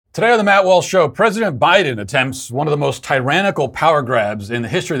Today on the Matt Walsh Show, President Biden attempts one of the most tyrannical power grabs in the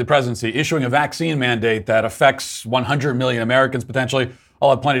history of the presidency, issuing a vaccine mandate that affects 100 million Americans potentially. I'll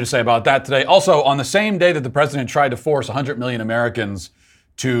have plenty to say about that today. Also, on the same day that the president tried to force 100 million Americans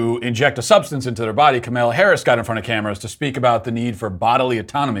to inject a substance into their body, Kamala Harris got in front of cameras to speak about the need for bodily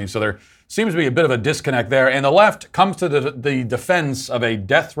autonomy. So there seems to be a bit of a disconnect there. And the left comes to the defense of a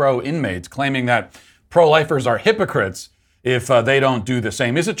death row inmate, claiming that pro-lifers are hypocrites if they don't do the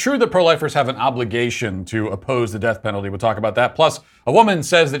same. Is it true that pro-lifers have an obligation to oppose the death penalty? We'll talk about that. Plus, a woman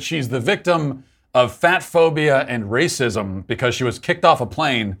says that she's the victim of fat phobia and racism because she was kicked off a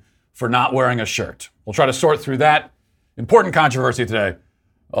plane for not wearing a shirt. We'll try to sort through that important controversy today,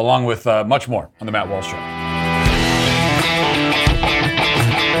 along with much more on the Matt Walsh Show.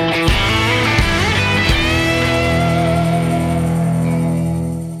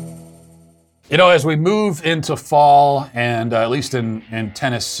 You know, as we move into fall, and at least in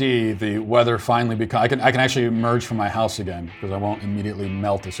Tennessee, the weather finally becomes... I can actually emerge from my house again because I won't immediately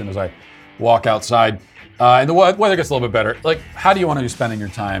melt as soon as I walk outside. And the weather gets a little bit better. Like, how do you want to be spending your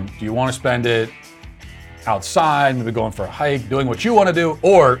time? Do you want to spend it outside, maybe going for a hike, doing what you want to do?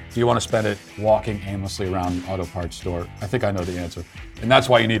 Or do you want to spend it walking aimlessly around the auto parts store? I think I know the answer. And that's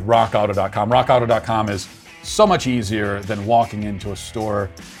why you need rockauto.com. Rockauto.com is so much easier than walking into a store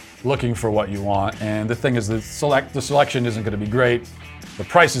looking for what you want. And the thing is, the selection isn't going to be great. The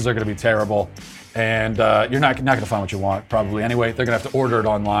prices are going to be terrible. And you're not going to find what you want, probably anyway. They're going to have to order it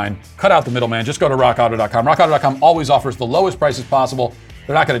online. Cut out the middleman. Just go to rockauto.com. Rockauto.com always offers the lowest prices possible.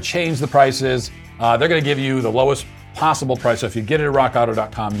 They're not going to change the prices. They're going to give you the lowest possible price. So if you get it at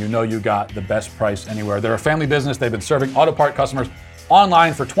rockauto.com, you know you got the best price anywhere. They're a family business. They've been serving auto part customers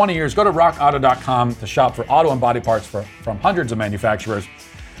online for 20 years. Go to rockauto.com to shop for auto and body parts from hundreds of manufacturers.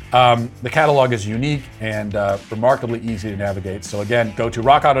 The catalog is unique and remarkably easy to navigate. So again, go to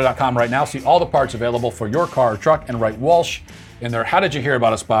rockauto.com right now. See all the parts available for your car or truck and write Walsh in their How Did You Hear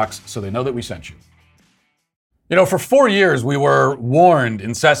About Us box so they know that we sent you. You know, for 4 years, we were warned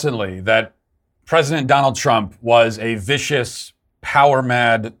incessantly that President Donald Trump was a vicious,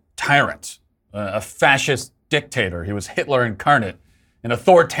 power-mad tyrant, a fascist dictator. He was Hitler incarnate, an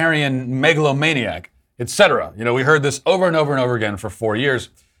authoritarian megalomaniac, etc. You know, we heard this over and over and over again for 4 years.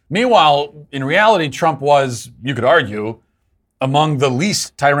 Meanwhile, in reality, Trump was, you could argue, among the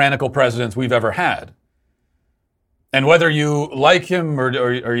least tyrannical presidents we've ever had. And whether you like him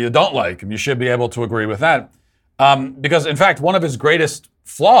or you don't like him, you should be able to agree with that. Because, in fact, one of his greatest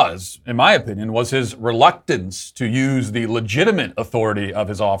flaws, in my opinion, was his reluctance to use the legitimate authority of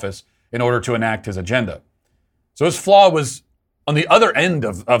his office in order to enact his agenda. So his flaw was on the other end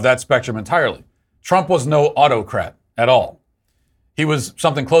of that spectrum entirely. Trump was no autocrat at all. He was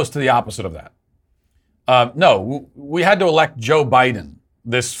something close to the opposite of that. No, we had to elect Joe Biden,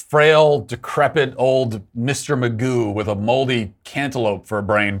 this frail, decrepit old Mr. Magoo with a moldy cantaloupe for a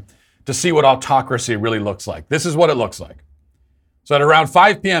brain, to see what autocracy really looks like. This is what it looks like. So at around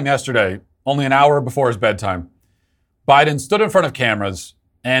 5 p.m. yesterday, only an hour before his bedtime, Biden stood in front of cameras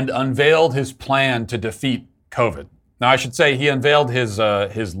and unveiled his plan to defeat COVID. Now, I should say he unveiled his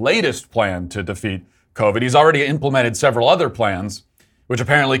latest plan to defeat COVID. He's already implemented several other plans, which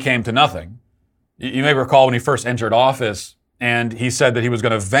apparently came to nothing. You may recall when he first entered office, and he said that he was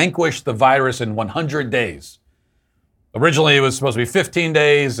going to vanquish the virus in 100 days. Originally, it was supposed to be 15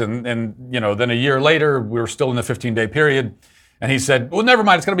 days, and you know, then a year later, we were still in the 15-day period. And he said, well, never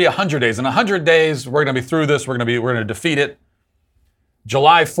mind, it's going to be 100 days. In 100 days, we're going to be through this. We're going to defeat it.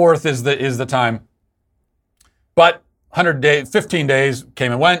 July 4th is the time. But 15 days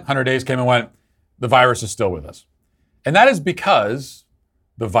came and went, 100 days came and went. The virus is still with us. And that is because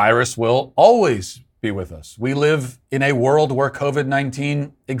the virus will always be with us. We live in a world where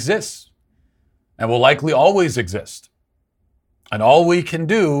COVID-19 exists and will likely always exist. And all we can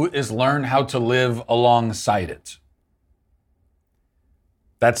do is learn how to live alongside it.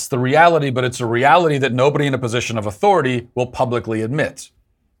 That's the reality, but it's a reality that nobody in a position of authority will publicly admit.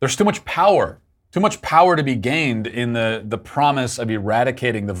 There's too much power to be gained in the promise of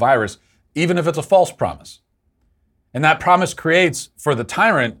eradicating the virus, even if it's a false promise. And that promise creates, for the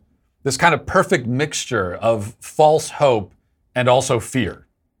tyrant, this kind of perfect mixture of false hope and also fear,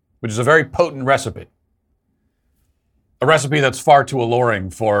 which is a very potent recipe. A recipe that's far too alluring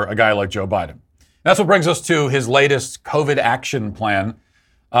for a guy like Joe Biden. And that's what brings us to his latest COVID action plan.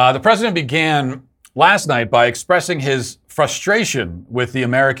 The president began last night by expressing his frustration with the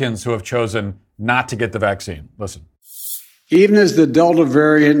Americans who have chosen not to get the vaccine. Listen. Even as the Delta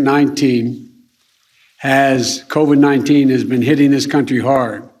variant COVID-19 has been hitting this country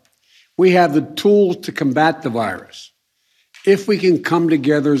hard, we have the tools to combat the virus. if we can come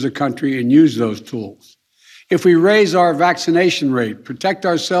together as a country and use those tools. If we raise our vaccination rate, protect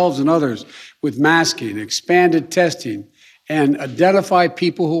ourselves and others with masking, expanded testing, and identify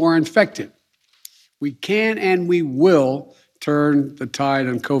people who are infected, we can and we will turn the tide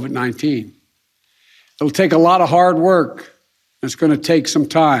on COVID-19. It'll take a lot of hard work. It's going to take some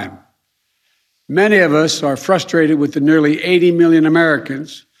time. Many of us are frustrated with the nearly 80 million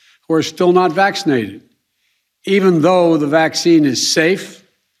Americans who are still not vaccinated, even though the vaccine is safe,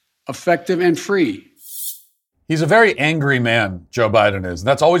 effective, and free. He's a very angry man, Joe Biden is.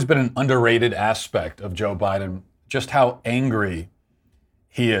 That's always been an underrated aspect of Joe Biden, just how angry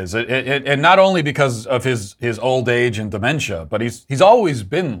he is. And not only because of his old age and dementia, but he's always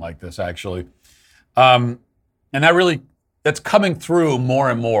been like this, actually. And that's coming through more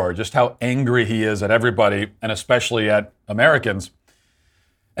and more, just how angry he is at everybody, and especially at Americans.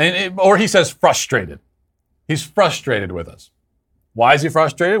 Or he says frustrated. He's frustrated with us. Why is he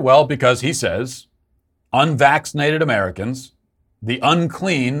frustrated? Well, because he says unvaccinated Americans, the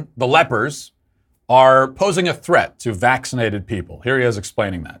unclean, the lepers, are posing a threat to vaccinated people. Here he is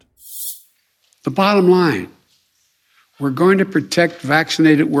explaining that. The bottom line, we're going to protect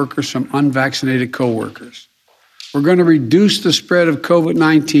vaccinated workers from unvaccinated coworkers. We're going to reduce the spread of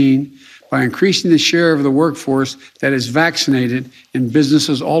COVID-19 by increasing the share of the workforce that is vaccinated in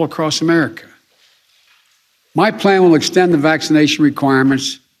businesses all across America. My plan will extend the vaccination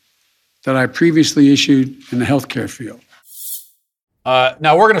requirements that I previously issued in the healthcare field.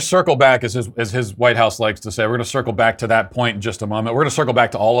 Now, we're going to circle back, as his White House likes to say, we're going to circle back to that point in just a moment. We're going to circle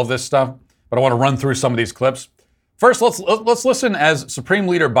back to all of this stuff, but I want to run through some of these clips. First, let's listen as Supreme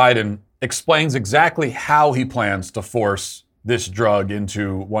Leader Biden explains exactly how he plans to force this drug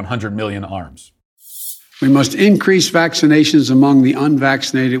into 100 million arms. We must increase vaccinations among the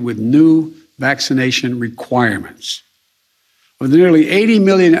unvaccinated with new vaccination requirements. Of the nearly 80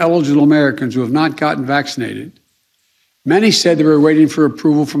 million eligible Americans who have not gotten vaccinated, many said they were waiting for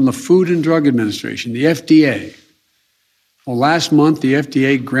approval from the Food and Drug Administration, the FDA. Well, last month, the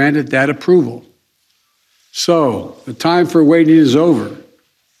FDA granted that approval. So the time for waiting is over.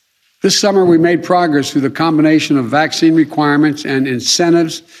 This summer, we made progress through the combination of vaccine requirements and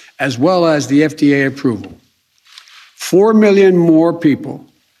incentives, as well as the FDA approval. 4 million more people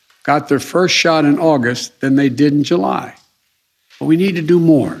got their first shot in August than they did in July. But we need to do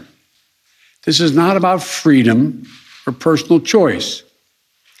more. This is not about freedom or personal choice.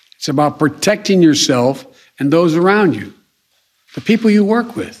 It's about protecting yourself and those around you, the people you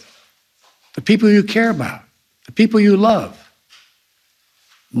work with, the people you care about, the people you love.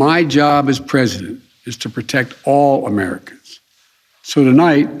 My job as president is to protect all Americans. So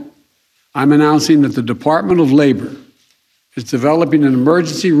tonight, I'm announcing that the Department of Labor is developing an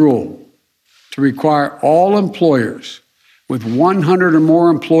emergency rule to require all employers with 100 or more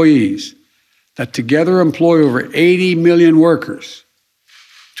employees that together employ over 80 million workers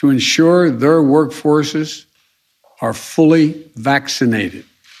to ensure their workforces are fully vaccinated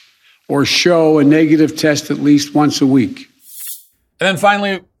or show a negative test at least once a week. And then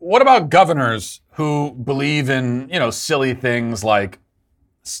finally, what about governors who believe in, silly things like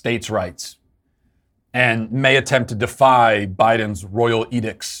states' rights and may attempt to defy Biden's royal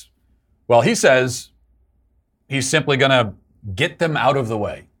edicts? Well, he says he's simply going to get them out of the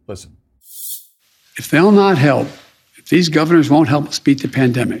way. Listen. If they'll not help, if these governors won't help us beat the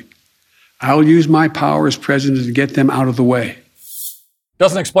pandemic, I'll use my power as president to get them out of the way.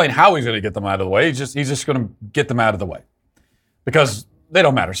 Doesn't explain how he's going to get them out of the way. He's just going to get them out of the way. Because they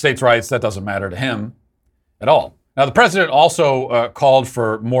don't matter. States' rights, that doesn't matter to him at all. Now, the president also called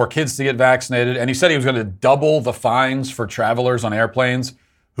for more kids to get vaccinated, and he said he was going to double the fines for travelers on airplanes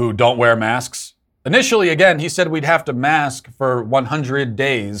who don't wear masks. Initially, again, he said we'd have to mask for 100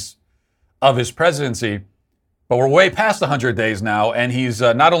 days of his presidency, but we're way past 100 days now, and he's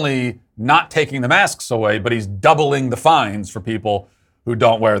not only not taking the masks away, but he's doubling the fines for people who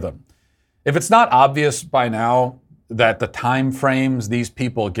don't wear them. If it's not obvious by now that the time frames these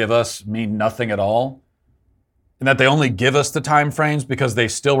people give us mean nothing at all, and that they only give us the time frames because they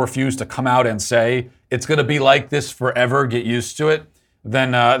still refuse to come out and say it's going to be like this forever, get used to it,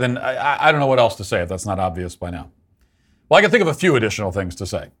 then I don't know what else to say if that's not obvious by now. Well, I can think of a few additional things to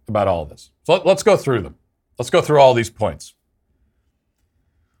say about all of this. So let's go through them. Let's go through all these points.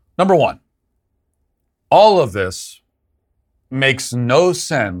 Number one, all of this makes no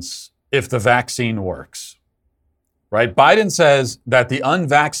sense if the vaccine works. Right? Biden says that the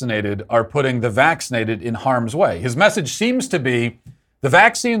unvaccinated are putting the vaccinated in harm's way. His message seems to be the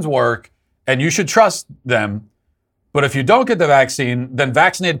vaccines work and you should trust them. But if you don't get the vaccine, then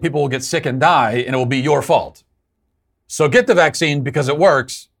vaccinated people will get sick and die and it will be your fault. So get the vaccine because it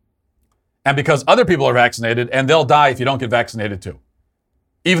works and because other people are vaccinated and they'll die if you don't get vaccinated too,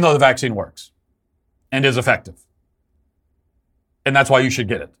 even though the vaccine works and is effective. And that's why you should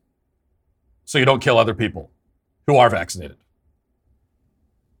get it, so you don't kill other people who are vaccinated.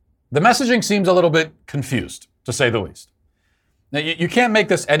 The messaging seems a little bit confused, to say the least. Now, you can't make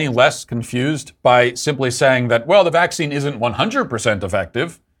this any less confused by simply saying that, well, the vaccine isn't 100%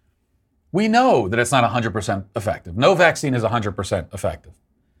 effective. We know that it's not 100% effective. No vaccine is 100% effective.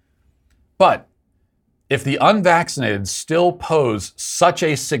 But if the unvaccinated still pose such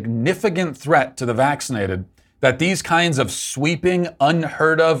a significant threat to the vaccinated that these kinds of sweeping,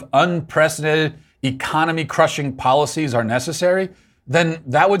 unheard of, unprecedented, economy-crushing policies are necessary, then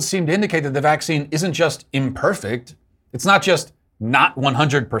that would seem to indicate that the vaccine isn't just imperfect. It's not just not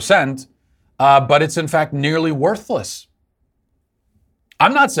 100%, but it's in fact nearly worthless.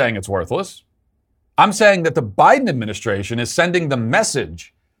 I'm not saying it's worthless. I'm saying that the Biden administration is sending the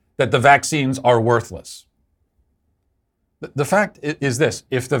message that the vaccines are worthless. The fact is this: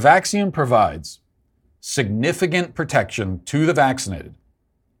 if the vaccine provides significant protection to the vaccinated,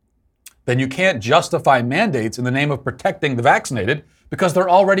 then you can't justify mandates in the name of protecting the vaccinated because they're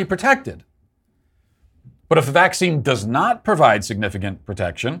already protected. But if the vaccine does not provide significant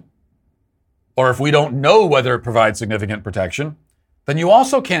protection, or if we don't know whether it provides significant protection, then you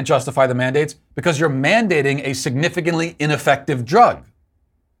also can't justify the mandates because you're mandating a significantly ineffective drug.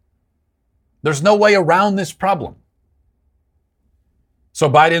 There's no way around this problem. So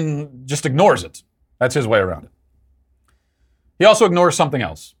Biden just ignores it. That's his way around it. He also ignores something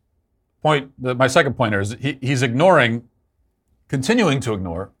else. My second pointer is he's continuing to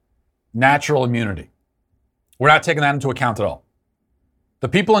ignore natural immunity. We're not taking that into account at all. The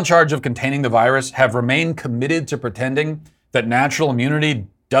people in charge of containing the virus have remained committed to pretending that natural immunity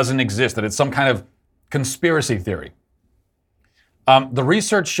doesn't exist, that it's some kind of conspiracy theory. The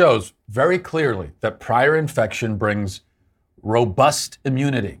research shows very clearly that prior infection brings robust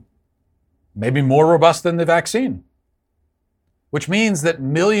immunity, maybe more robust than the vaccine, which means that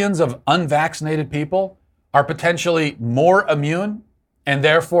millions of unvaccinated people are potentially more immune and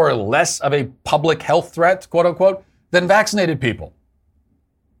therefore less of a public health threat, quote unquote, than vaccinated people.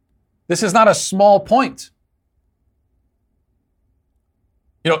 This is not a small point.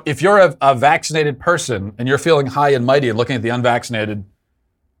 You know, if you're a vaccinated person and you're feeling high and mighty and looking at the unvaccinated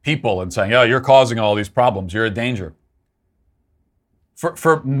people and saying, oh, you're causing all these problems, you're a danger.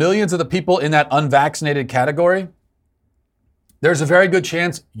 For millions of the people in that unvaccinated category, there's a very good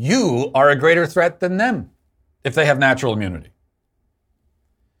chance you are a greater threat than them if they have natural immunity.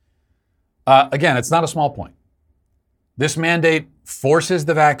 Again, it's not a small point. This mandate forces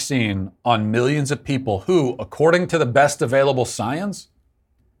the vaccine on millions of people who, according to the best available science,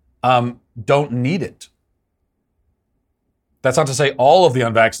 don't need it. That's not to say all of the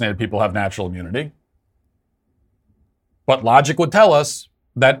unvaccinated people have natural immunity, but logic would tell us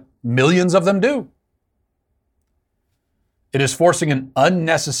that millions of them do. It is forcing an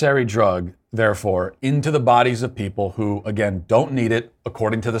unnecessary drug, therefore, into the bodies of people who, again, don't need it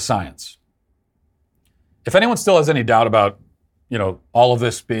according to the science. If anyone still has any doubt about, all of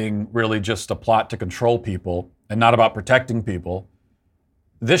this being really just a plot to control people and not about protecting people,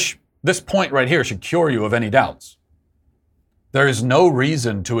 this point right here should cure you of any doubts. There is no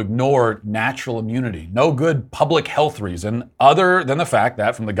reason to ignore natural immunity, no good public health reason other than the fact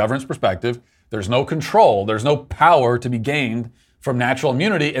that, from the government's perspective, there's no control, there's no power to be gained from natural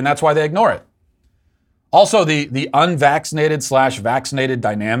immunity, and that's why they ignore it. Also, the unvaccinated/vaccinated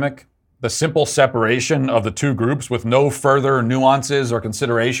dynamic, the simple separation of the two groups with no further nuances or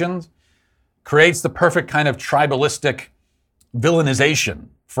considerations, creates the perfect kind of tribalistic villainization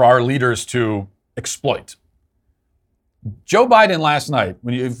for our leaders to exploit. Joe Biden last night,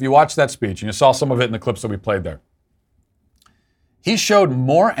 if you watched that speech, and you saw some of it in the clips that we played there, he showed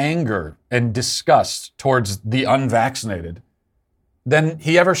more anger and disgust towards the unvaccinated than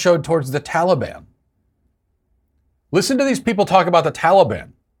he ever showed towards the Taliban. Listen to these people talk about the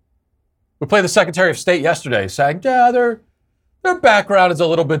Taliban. We played the Secretary of State yesterday saying, yeah, their background is a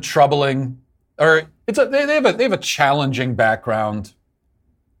little bit troubling, or they have a challenging background.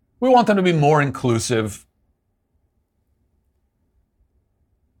 We want them to be more inclusive.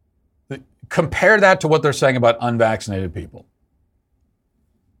 Compare that to what they're saying about unvaccinated people.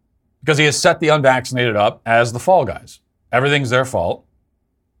 Because he has set the unvaccinated up as the fall guys. Everything's their fault.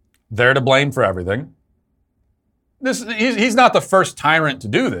 They're to blame for everything. He's not the first tyrant to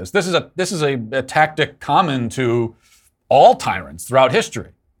do this. This is a tactic common to all tyrants throughout history.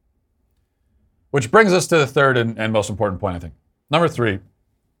 Which brings us to the third and most important point, I think. Number 3.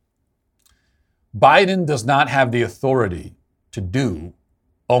 Biden does not have the authority to do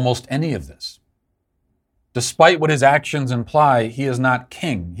almost any of this. Despite what his actions imply, he is not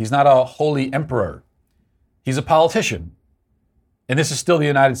king. He's not a holy emperor. He's a politician. And this is still the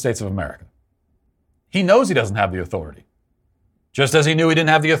United States of America. He knows he doesn't have the authority. Just as he knew he didn't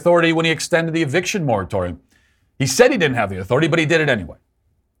have the authority when he extended the eviction moratorium. He said he didn't have the authority, but he did it anyway.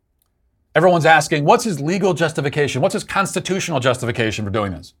 Everyone's asking, what's his legal justification? What's his constitutional justification for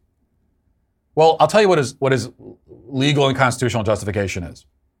doing this? Well, I'll tell you what his legal and constitutional justification is.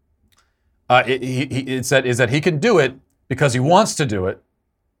 Is that he can do it because he wants to do it,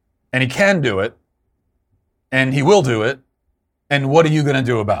 and he can do it, and he will do it, and what are you going to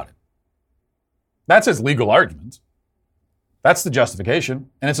do about it? That's his legal argument. That's the justification,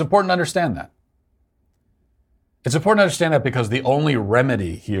 and it's important to understand that. It's important to understand that because the only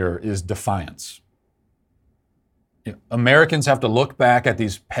remedy here is defiance. Americans have to look back at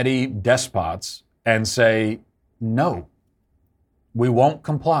these petty despots and say, no, we won't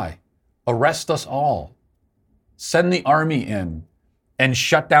comply. Arrest us all. Send the army in and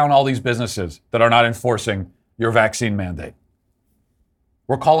shut down all these businesses that are not enforcing your vaccine mandate.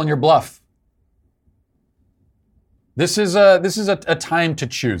 We're calling your bluff. This is a time to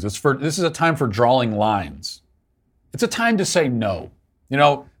choose. This is a time for drawing lines. It's a time to say no.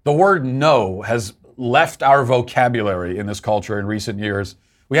 The word no has left our vocabulary in this culture in recent years.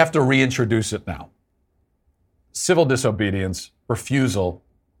 We have to reintroduce it now. Civil disobedience, refusal,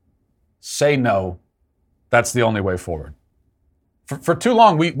 say no. That's the only way forward. For too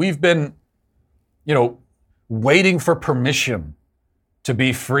long, we've been, waiting for permission to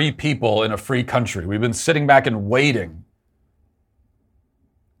be free people in a free country. We've been sitting back and waiting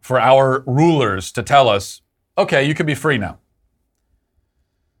for our rulers to tell us, okay, you can be free now.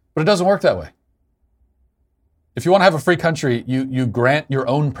 But it doesn't work that way. If you want to have a free country, you grant your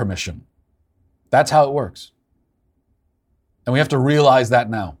own permission. That's how it works. And we have to realize that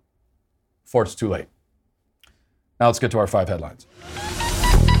now, before it's too late. Now let's get to our 5 headlines.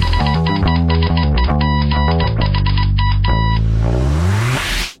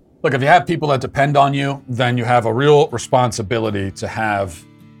 Look, if you have people that depend on you, then you have a real responsibility to have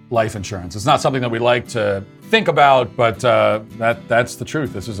life insurance. It's not something that we like to think about, but that's the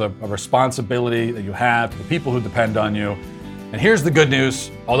truth. This is a responsibility that you have to the people who depend on you. And here's the good news.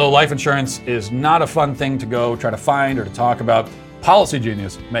 Although life insurance is not a fun thing to go try to find or to talk about, Policy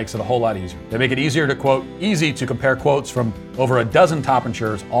Genius makes it a whole lot easier. They make it easy to compare quotes from over a dozen top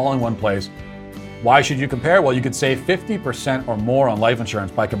insurers all in one place. Why should you compare? Well, you could save 50% or more on life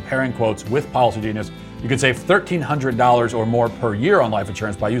insurance by comparing quotes with Policy Genius. You could save $1,300 or more per year on life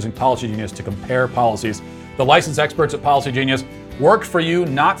insurance by using Policy Genius to compare policies. The licensed experts at Policy Genius work for you,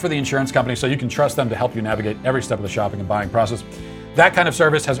 not for the insurance company, so you can trust them to help you navigate every step of the shopping and buying process. That kind of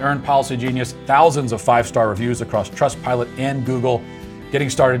service has earned Policy Genius thousands of 5-star reviews across Trustpilot and Google. Getting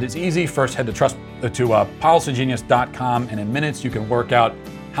started is easy. First, head to policygenius.com, and in minutes you can work out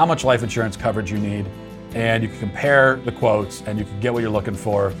how much life insurance coverage you need, and you can compare the quotes, and you can get what you're looking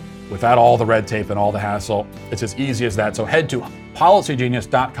for without all the red tape and all the hassle. It's as easy as that. So head to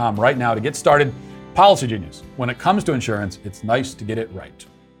policygenius.com right now to get started. Policy Genius. When it comes to insurance, it's nice to get it right.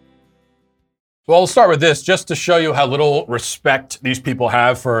 Well, we'll start with this just to show you how little respect these people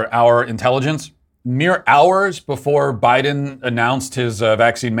have for our intelligence. Mere hours before Biden announced his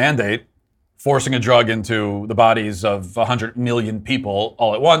vaccine mandate, forcing a drug into the bodies of 100 million people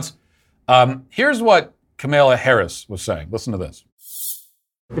all at once, here's what Kamala Harris was saying. Listen to this.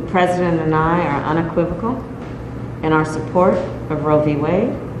 The president and I are unequivocal in our support of Roe v.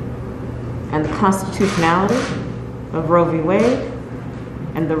 Wade and the constitutionality of Roe v. Wade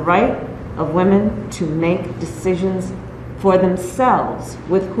and the right of women to make decisions for themselves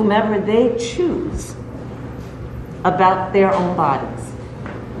with whomever they choose about their own bodies.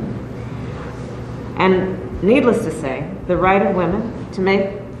 And needless to say, the right of women to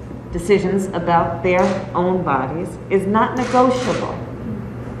make decisions about their own bodies is not negotiable.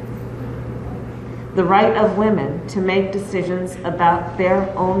 The right of women to make decisions about their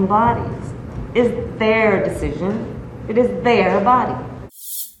own bodies is their decision. It is their body.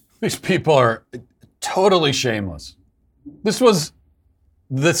 These people are totally shameless. This was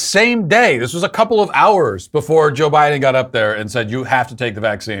the same day. This was a couple of hours before Joe Biden got up there and said, you have to take the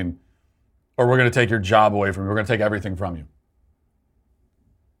vaccine or we're going to take your job away from you. We're going to take everything from you.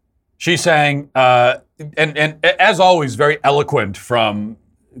 She's saying, and as always, very eloquent from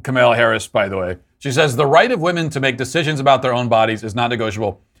Kamala Harris, by the way. She says, the right of women to make decisions about their own bodies is not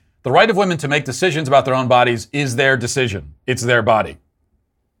negotiable. The right of women to make decisions about their own bodies is their decision. It's their body.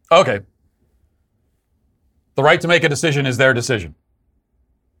 Okay. The right to make a decision is their decision.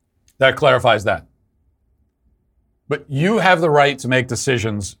 That clarifies that. But you have the right to make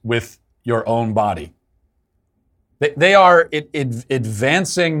decisions with your own body. They are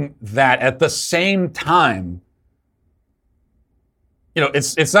advancing that at the same time. You know,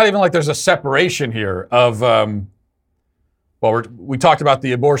 it's not even like there's a separation here of, we talked about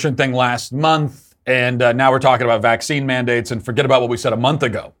the abortion thing last month, and now we're talking about vaccine mandates, and forget about what we said a month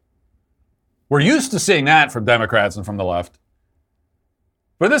ago. We're used to seeing that from Democrats and from the left.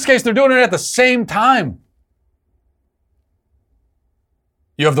 But in this case, they're doing it at the same time.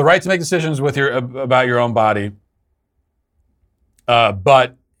 You have the right to make decisions about your own body.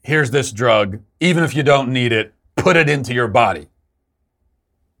 But here's this drug. Even if you don't need it, put it into your body.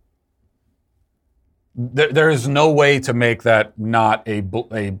 There is no way to make that not a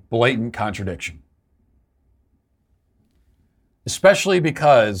blatant contradiction. Especially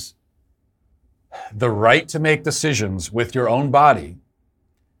because the right to make decisions with your own body,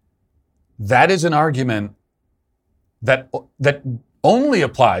 that is an argument that only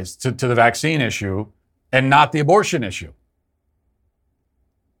applies to the vaccine issue and not the abortion issue.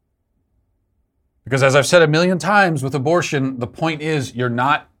 Because as I've said a million times with abortion, the point is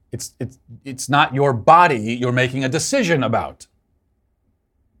it's not your body you're making a decision about.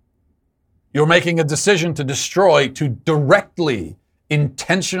 You're making a decision to directly,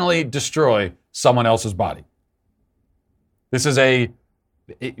 intentionally destroy someone else's body. This is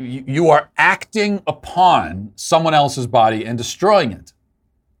you are acting upon someone else's body and destroying it.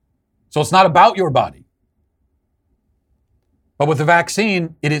 So it's not about your body. But with the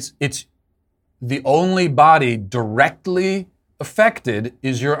vaccine, it's the only body directly affected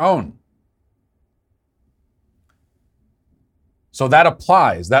is your own. So that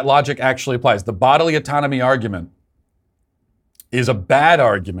applies. That logic actually applies. The bodily autonomy argument is a bad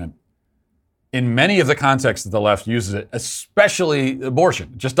argument in many of the contexts that the left uses it, especially abortion.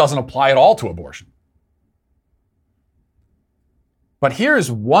 It just doesn't apply at all to abortion. But here's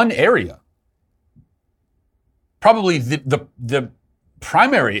one area, probably the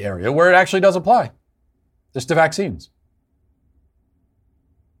primary area where it actually does apply, just to vaccines.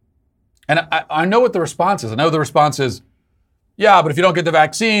 And I know what the response is. I know the response is, yeah, but if you don't get the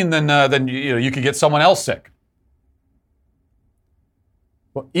vaccine, then you could get someone else sick.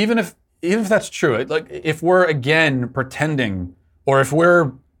 Well, even if that's true, if we're again pretending, or if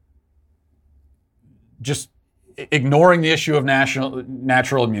we're just ignoring the issue of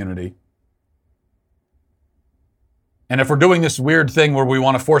natural immunity, and if we're doing this weird thing where we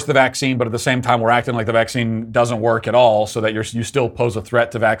want to force the vaccine, but at the same time we're acting like the vaccine doesn't work at all, so that you still pose a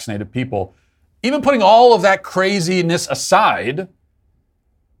threat to vaccinated people, even putting all of that craziness aside,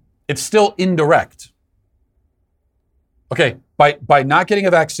 it's still indirect. Okay, by not getting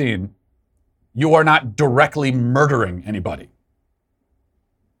a vaccine, you are not directly murdering anybody.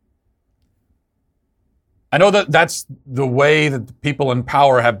 I know that that's the way that the people in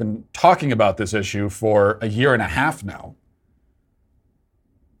power have been talking about this issue for a year and a half now.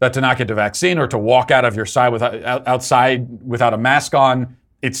 That to not get the vaccine or to walk out of your side outside without a mask on,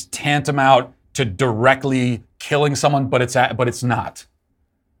 it's tantamount to directly killing someone, but it's not.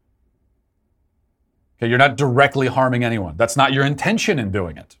 Okay, you're not directly harming anyone. That's not your intention in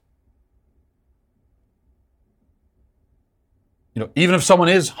doing it. Even if someone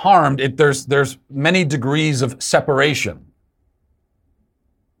is harmed, there's many degrees of separation.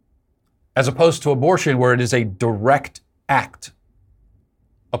 As opposed to abortion, where it is a direct act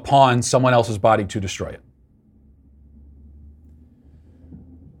upon someone else's body to destroy it.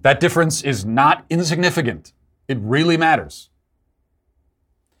 That difference is not insignificant. It really matters.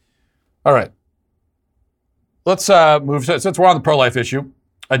 All right. Let's move, since we're on the pro-life issue.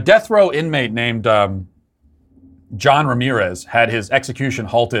 A death row inmate named John Ramirez had his execution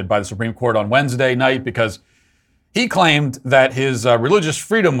halted by the Supreme Court on Wednesday night because he claimed that his religious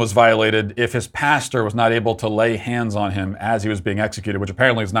freedom was violated if his pastor was not able to lay hands on him as he was being executed, which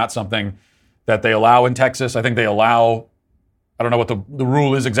apparently is not something that they allow in Texas. I think they allow, I don't know what the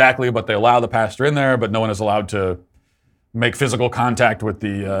rule is exactly, but they allow the pastor in there, but no one is allowed to make physical contact with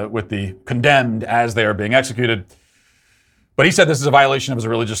the condemned as they are being executed. But he said this is a violation of his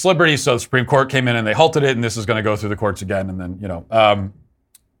religious liberty, so the Supreme Court came in and they halted it, and this is going to go through the courts again. And then,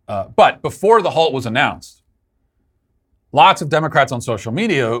 but before the halt was announced, lots of Democrats on social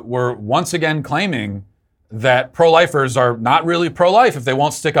media were once again claiming that pro-lifers are not really pro-life if they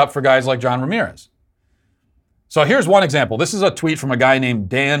won't stick up for guys like John Ramirez. So here's one example. This is a tweet from a guy named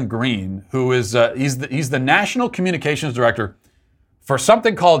Dan Green, who is he's the national communications director for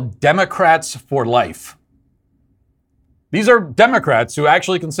something called Democrats for Life. These are Democrats who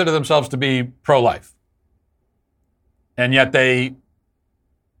actually consider themselves to be pro-life. And yet they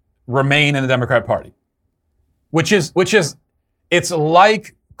remain in the Democrat Party, which is it's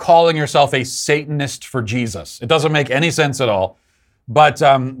like calling yourself a Satanist for Jesus. It doesn't make any sense at all. But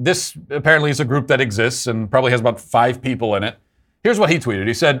this apparently is a group that exists and probably has about 5 people in it. Here's what he tweeted.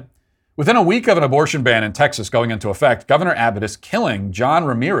 He said, within a week of an abortion ban in Texas going into effect, Governor Abbott is killing John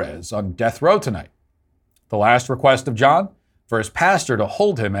Ramirez on death row tonight. The last request of John, for his pastor to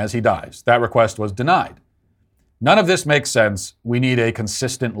hold him as he dies. That request was denied. None of this makes sense. We need a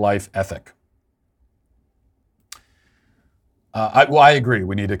consistent life ethic. I agree.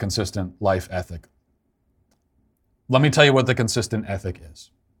 We need a consistent life ethic. Let me tell you what the consistent ethic is.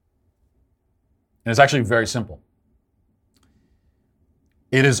 And it's actually very simple.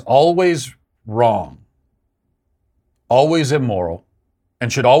 It is always wrong, always immoral,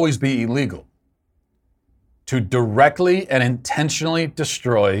 and should always be illegal to directly and intentionally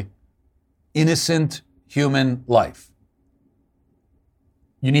destroy innocent human life.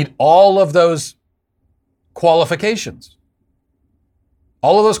 You need all of those qualifications.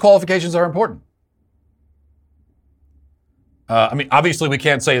 All of those qualifications are important. Obviously we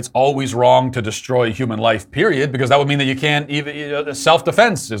can't say it's always wrong to destroy human life, period, because that would mean that you can't even,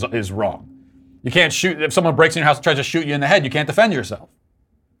 self-defense is wrong. You can't shoot, if someone breaks in your house and tries to shoot you in the head, you can't defend yourself.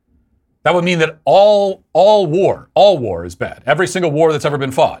 That would mean that all war is bad. Every single war that's ever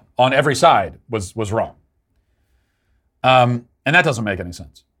been fought on every side was wrong. And that doesn't make any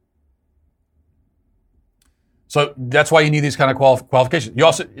sense. So that's why you need these kind of qualifications. You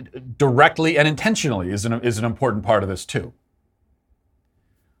also, directly and intentionally is an important part of this too.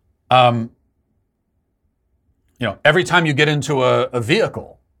 Every time you get into a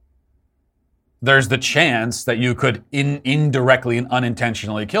vehicle, there's the chance that you could indirectly and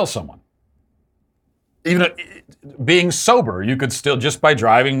unintentionally kill someone. Even being sober, you could still, just by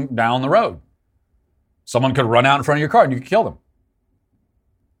driving down the road, someone could run out in front of your car and you could kill them.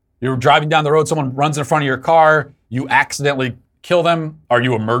 You're driving down the road, someone runs in front of your car, you accidentally kill them. Are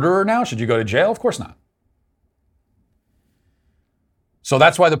you a murderer now? Should you go to jail? Of course not. So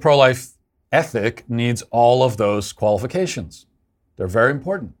that's why the pro-life ethic needs all of those qualifications. They're very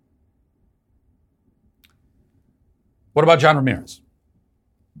important. What about John Ramirez?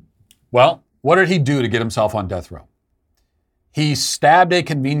 Well, what did he do to get himself on death row? He stabbed a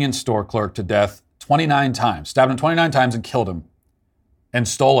convenience store clerk to death 29 times, stabbed him 29 times and killed him, and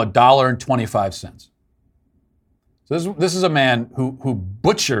stole $1.25. So this is a man who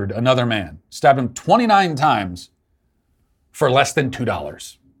butchered another man, stabbed him 29 times for less than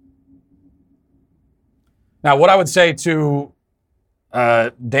 $2. Now, what I would say to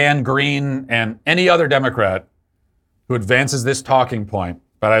Dan Green and any other Democrat who advances this talking point,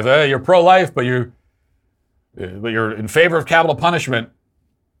 but you're pro-life, but you're in favor of capital punishment.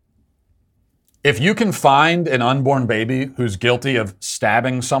 If you can find an unborn baby who's guilty of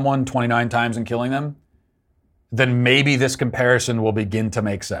stabbing someone 29 times and killing them, then maybe this comparison will begin to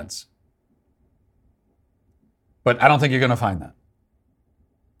make sense. But I don't think you're going to find that.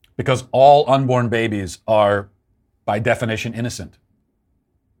 Because all unborn babies are, by definition, innocent.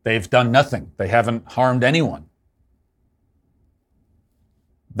 They've done nothing. They haven't harmed anyone.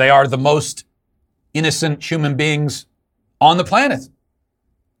 They are the most innocent human beings on the planet.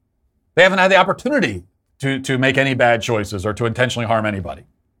 They haven't had the opportunity to make any bad choices or to intentionally harm anybody.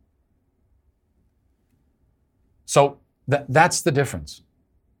 So that's the difference.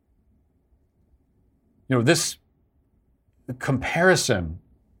 This comparison,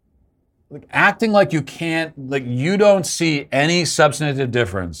 acting like you don't see any substantive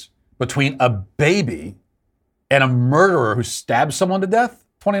difference between a baby and a murderer who stabs someone to death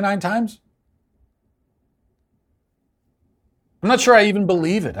 29 times? I'm not sure I even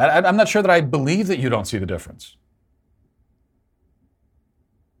believe it. I'm not sure that I believe that you don't see the difference.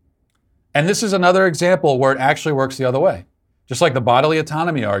 And this is another example where it actually works the other way. Just like the bodily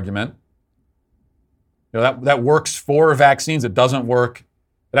autonomy argument, that works for vaccines. It doesn't work.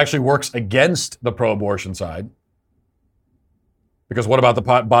 It actually works against the pro-abortion side. Because what about the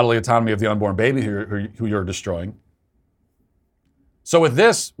bodily autonomy of the unborn baby who you're destroying? So with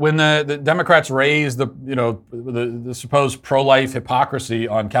this, when the Democrats raise the supposed pro-life hypocrisy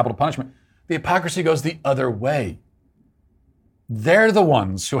on capital punishment, the hypocrisy goes the other way. They're the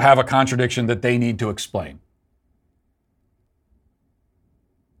ones who have a contradiction that they need to explain.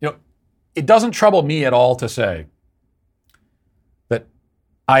 It doesn't trouble me at all to say that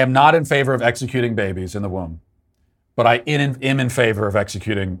I am not in favor of executing babies in the womb, but I am in favor of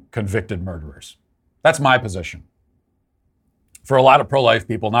executing convicted murderers. That's my position. For a lot of pro-life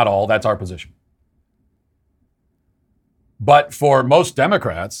people, not all, that's our position. But for most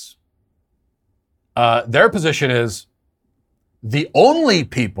Democrats, their position is the only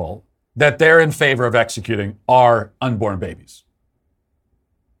people that they're in favor of executing are unborn babies.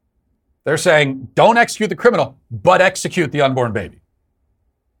 They're saying, don't execute the criminal, but execute the unborn baby.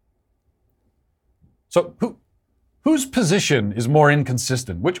 So whose position is more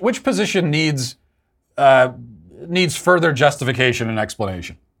inconsistent? Which position needs further justification and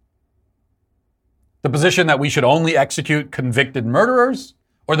explanation? The position that we should only execute convicted murderers,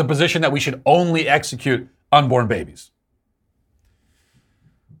 or the position that we should only execute unborn babies?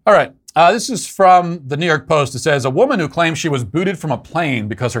 All right. This is from the New York Post. It says, a woman who claims she was booted from a plane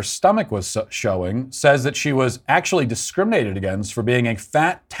because her stomach was showing says that she was actually discriminated against for being a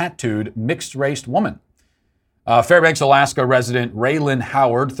fat, tattooed, mixed-race woman. Fairbanks, Alaska resident Raylyn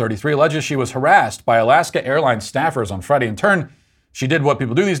Howard, 33, alleges she was harassed by Alaska Airlines staffers on Friday. In turn, she did what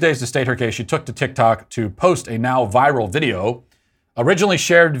people do these days to state her case. She took to TikTok to post a now viral video, originally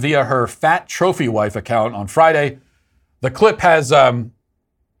shared via her Fat Trophy Wife account on Friday. The clip has...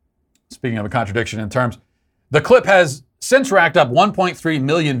 Speaking of a contradiction in terms, the clip has since racked up 1.3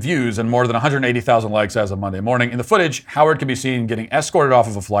 million views and more than 180,000 likes as of Monday morning. In the footage, Howard can be seen getting escorted off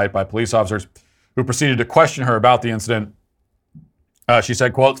of a flight by police officers who proceeded to question her about the incident. She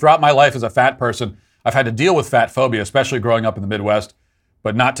said, quote, throughout my life as a fat person, I've had to deal with fat phobia, especially growing up in the Midwest,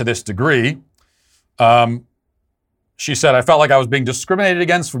 but not to this degree. She said, I felt like I was being discriminated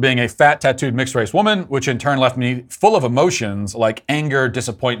against for being a fat, tattooed, mixed-race woman, which in turn left me full of emotions like anger,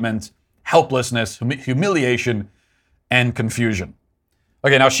 disappointment, helplessness, humiliation, and confusion.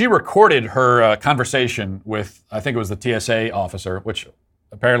 Okay, now she recorded her conversation with, I think it was the TSA officer, which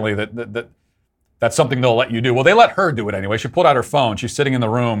apparently that's something they'll let you do. Well, they let her do it anyway. She pulled out her phone. She's sitting in the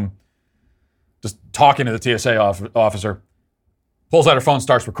room just talking to the TSA officer, pulls out her phone,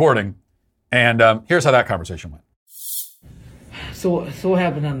 starts recording, and here's how that conversation went. So what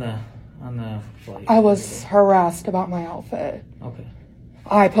happened on the flight? I was harassed about my outfit. Okay.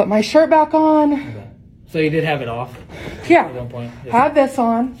 I put my shirt back on. Okay. So you did have it off? Yeah. At one point? Had this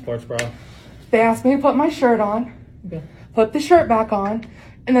on. Sports bra? They asked me to put my shirt on. Okay. Put the shirt back on.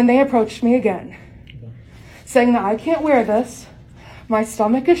 And then they approached me again. Okay. Saying that I can't wear this. My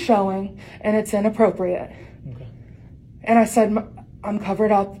stomach is showing and it's inappropriate. Okay. And I said, I'm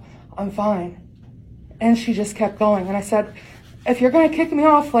covered up. I'm fine. And she just kept going. And I said, if you're going to kick me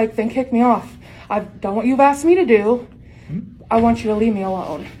off, then kick me off. I've done what you've asked me to do. I want you to leave me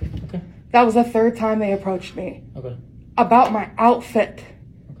alone. Okay. That was the third time they approached me. Okay. About my outfit.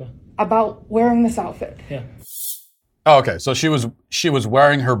 Okay. About wearing this outfit. Yeah. Oh, okay, so she was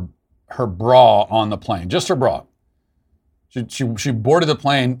wearing her bra on the plane, just her bra. She boarded the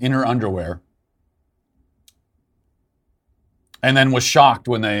plane in her underwear, and then was shocked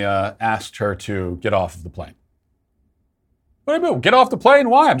when they asked her to get off of the plane. What do you mean? Get off the plane?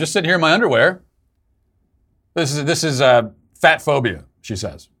 Why? I'm just sitting here in my underwear. This is fat phobia, she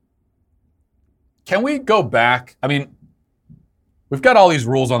says. Can we go back? I mean, we've got all these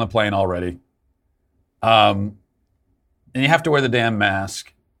rules on the plane already. And you have to wear the damn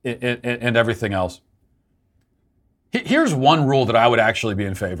mask and everything else. Here's one rule that I would actually be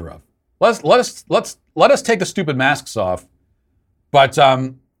in favor of. Let us take the stupid masks off. But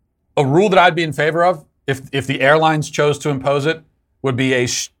a rule that I'd be in favor of, if the airlines chose to impose it, would be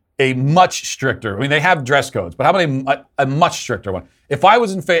a much stricter. I mean, they have dress codes, but how about a much stricter one? If I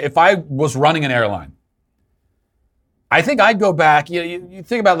was running an airline, I think I'd go back. You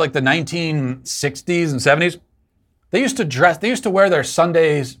think about like the 1960s and 70s. They used to wear their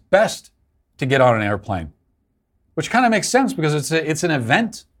Sunday's best to get on an airplane, which kind of makes sense because it's an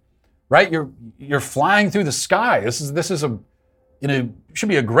event, right? You're flying through the sky. This should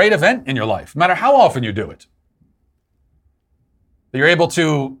be a great event in your life, no matter how often you do it. That you're able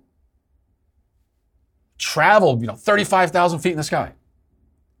to travel, 35,000 feet in the sky.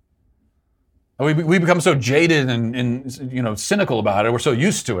 And we become so jaded and cynical about it. We're so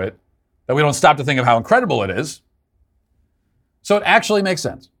used to it that we don't stop to think of how incredible it is. So it actually makes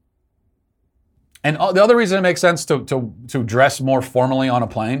sense. And the other reason it makes sense to dress more formally on a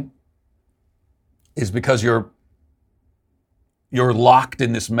plane is because you're locked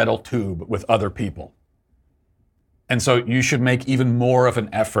in this metal tube with other people. And so you should make even more of an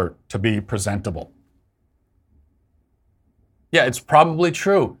effort to be presentable. Yeah, it's probably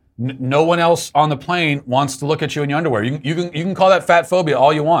true. No one else on the plane wants to look at you in your underwear. You can call that fat phobia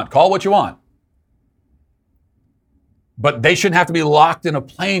all you want. Call it what you want. But they shouldn't have to be locked in a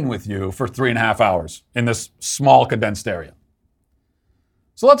plane with you for 3.5 hours in this small condensed area.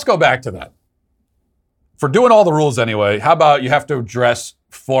 So let's go back to that. For doing all the rules anyway, how about you have to dress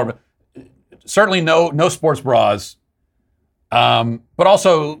formal? Certainly no sports bras, but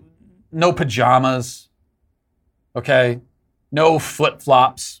also no pajamas, okay? no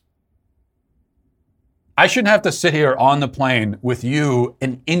flip-flops. I shouldn't have to sit here on the plane with you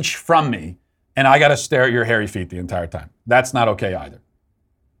an inch from me and I got to stare at your hairy feet the entire time. That's not okay either.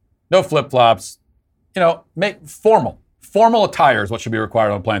 No flip-flops. Make formal attire is what should be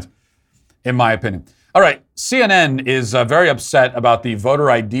required on planes, in my opinion. All right, CNN is very upset about the voter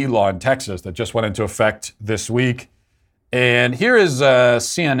ID law in Texas that just went into effect this week. And here is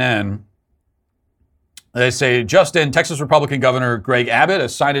CNN. They say, just in, Texas Republican Governor Greg Abbott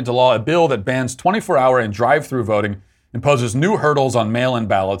has signed into law a bill that bans 24-hour and drive-through voting, imposes new hurdles on mail-in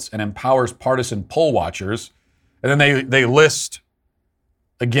ballots, and empowers partisan poll watchers. And then they list,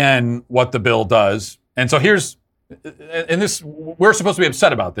 again, what the bill does. And so we're supposed to be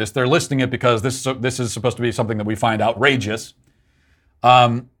upset about this. They're listing it because this is supposed to be something that we find outrageous.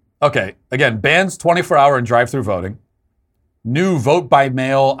 Okay, again, bans 24-hour and drive-through voting, new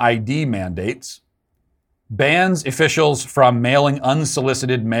vote-by-mail ID mandates, bans officials from mailing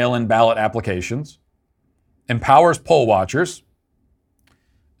unsolicited mail-in ballot applications, empowers poll watchers,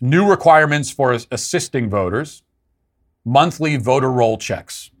 new requirements for assisting voters, monthly voter roll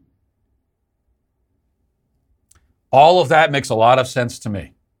checks. All of that makes a lot of sense to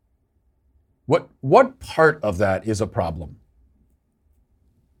me. What part of that is a problem?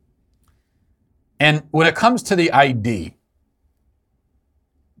 And when it comes to the ID,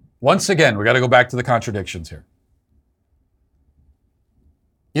 once again, we got to go back to the contradictions here.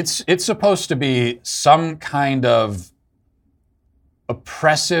 It's supposed to be some kind of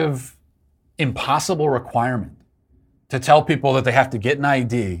oppressive, impossible requirement to tell people that they have to get an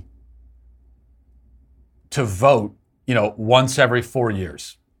ID to vote, once every 4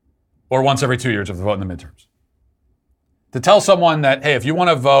 years or once every 2 years if they vote in the midterms. To tell someone that, hey, if you want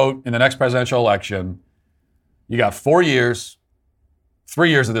to vote in the next presidential election, you got 4 years, 3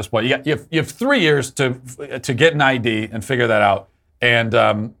 years at this point. You have 3 years to get an ID and figure that out.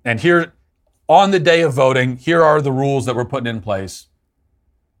 And here, on the day of voting, here are the rules that we're putting in place.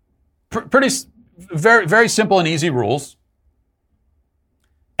 Very, very simple and easy rules.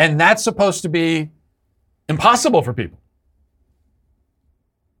 And that's supposed to be impossible for people.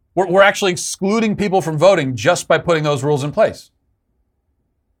 We're actually excluding people from voting just by putting those rules in place.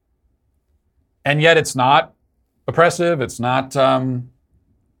 And yet it's not oppressive. It's not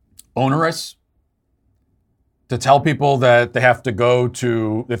onerous to tell people that they have to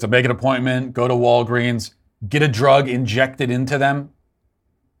they have to make an appointment, go to Walgreens, get a drug injected into them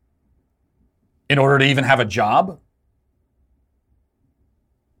in order to even have a job.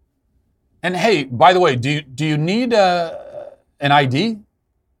 And hey, by the way, do you need an ID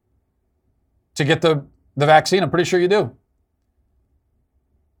to get the vaccine? I'm pretty sure you do.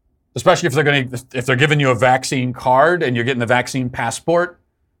 Especially if they're giving you a vaccine card and you're getting the vaccine passport,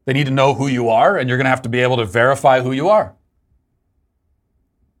 they need to know who you are, and you're going to have to be able to verify who you are.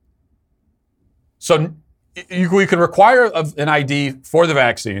 So you can require an ID for the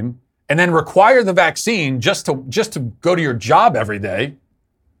vaccine, and then require the vaccine just to go to your job every day,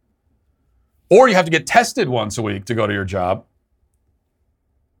 or you have to get tested once a week to go to your job.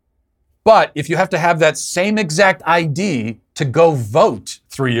 But if you have to have that same exact ID to go vote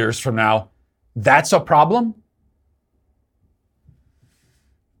 3 years from now, that's a problem?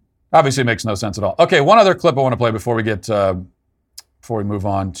 Obviously, it makes no sense at all. Okay, one other clip I want to play before we move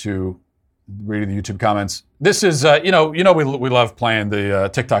on to reading the YouTube comments. This is, we love playing the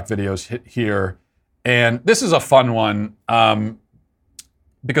TikTok videos here, and this is a fun one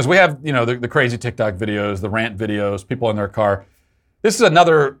because we have, the crazy TikTok videos, the rant videos, people in their car. This is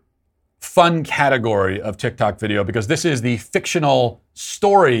another fun category of TikTok video because this is the fictional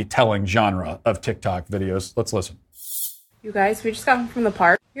storytelling genre of TikTok videos. Let's listen. You guys, we just got home from the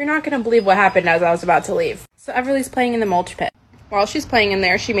park. You're not going to believe what happened as I was about to leave. So Everly's playing in the mulch pit. While she's playing in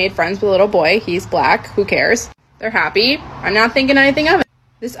there, she made friends with a little boy. He's black. Who cares? They're happy. I'm not thinking anything of it.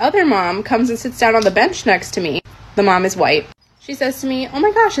 This other mom comes and sits down on the bench next to me. The mom is white. She says to me, "Oh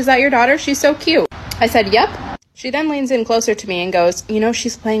my gosh, is that your daughter? She's so cute." I said, "Yep." She then leans in closer to me and goes,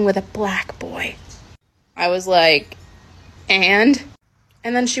 "She's playing with a black boy." I was like, and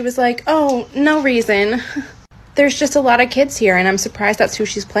then she was like, "Oh, no reason. There's just a lot of kids here, and I'm surprised that's who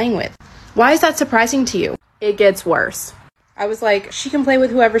she's playing with." Why is that surprising to you? It gets worse. I was like, she can play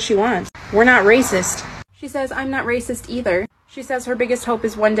with whoever she wants. We're not racist. She says, I'm not racist either. She says her biggest hope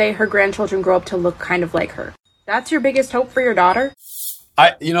is one day her grandchildren grow up to look kind of like her. That's your biggest hope for your daughter?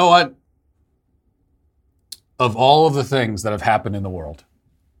 You know what? Of all of the things that have happened in the world,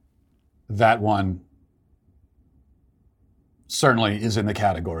 that one certainly is in the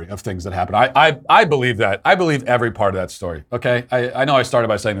category of things that happen. I believe that. I believe every part of that story, okay? I know I started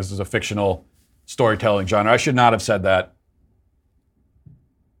by saying this is a fictional storytelling genre. I should not have said that.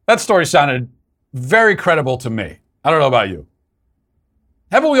 That story sounded very credible to me. I don't know about you.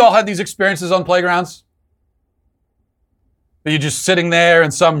 Haven't we all had these experiences on playgrounds? You're just sitting there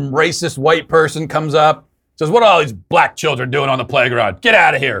and some racist white person comes up, says, what are all these black children doing on the playground? Get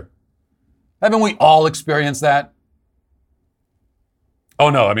out of here. Haven't we all experienced that? Oh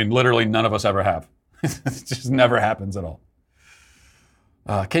no, I mean, literally none of us ever have. It just never happens at all.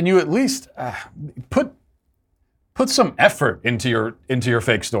 Can you at least put some effort into your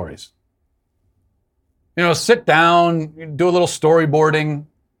fake stories? You know, sit down, do a little storyboarding,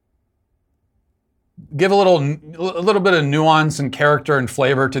 give a little bit of nuance and character and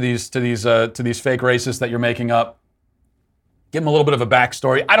flavor to these fake racists that you're making up. Give them a little bit of a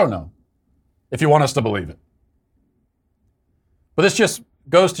backstory. I don't know if you want us to believe it, but this just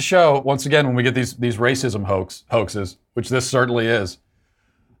goes to show once again when we get these racism hoaxes, which this certainly is.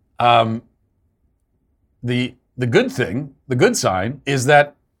 The good thing, the good sign, is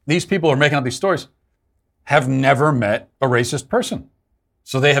that these people who are making up these stories have never met a racist person.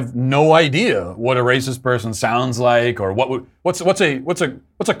 So they have no idea what a racist person sounds like, or what's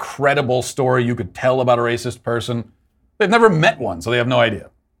a credible story you could tell about a racist person. They've never met one, so they have no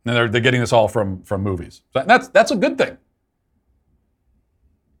idea. And they're getting this all from movies. So that's a good thing.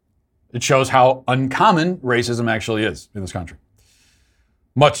 It shows how uncommon racism actually is in this country.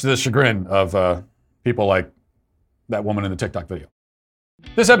 Much to the chagrin of people like that woman in the TikTok video.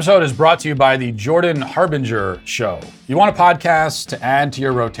 This episode is brought to you by the Jordan Harbinger Show. You want a podcast to add to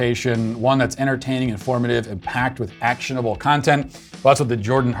your rotation, one that's entertaining, informative, and packed with actionable content? Well, that's what the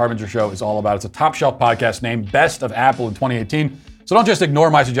Jordan Harbinger Show is all about. It's a top shelf podcast named Best of Apple in 2018. So don't just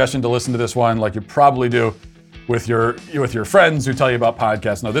ignore my suggestion to listen to this one like you probably do with your friends who tell you about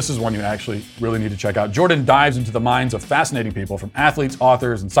podcasts. No, this is one you actually really need to check out. Jordan dives into the minds of fascinating people, from athletes,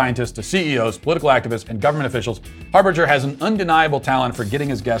 authors, and scientists to CEOs, political activists, and government officials. Harbinger has an undeniable talent for getting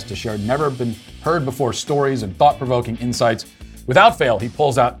his guests to share never been heard before stories and thought-provoking insights. Without fail, he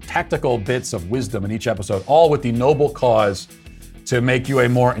pulls out tactical bits of wisdom in each episode, all with the noble cause to make you a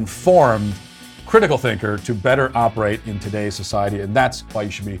more informed, critical thinker to better operate in today's society. And that's why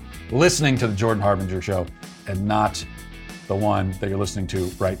you should be listening to the Jordan Harbinger Show and not the one that you're listening to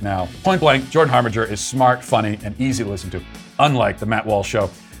right now. Point blank, Jordan Harbinger is smart, funny, and easy to listen to, unlike the Matt Walsh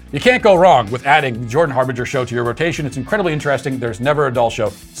Show. You can't go wrong with adding the Jordan Harbinger Show to your rotation. It's incredibly interesting. There's never a dull show.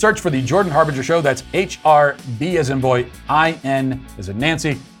 Search for the Jordan Harbinger Show. That's HRB as in boy, IN as in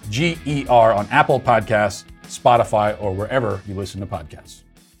Nancy, GER on Apple Podcasts, Spotify, or wherever you listen to podcasts.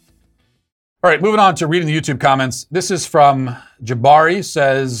 All right, moving on to reading the YouTube comments. This is from Jabari,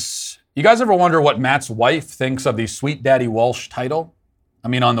 says, you guys ever wonder what Matt's wife thinks of the Sweet Daddy Walsh title? I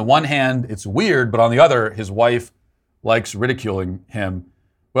mean, on the one hand, it's weird, but on the other, his wife likes ridiculing him.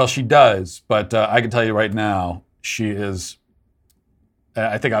 Well, she does, but I can tell you right now, she is,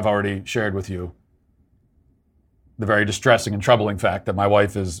 I think I've already shared with you the very distressing and troubling fact that my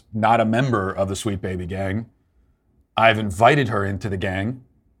wife is not a member of the Sweet Baby Gang. I've invited her into the gang.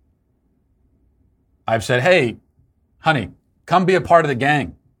 I've said, hey, honey, come be a part of the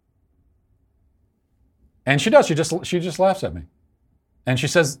gang. And she does. She just laughs at me. And she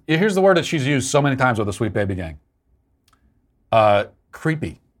says, here's the word that she's used so many times with the Sweet Baby Gang.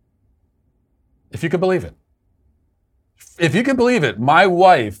 Creepy. If you could believe it. If you can believe it, my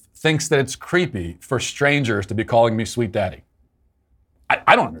wife thinks that it's creepy for strangers to be calling me Sweet Daddy.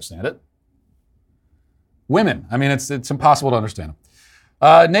 I don't understand it. Women, I mean, it's impossible to understand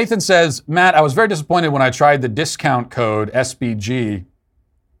them. Nathan says, Matt, I was very disappointed when I tried the discount code SBG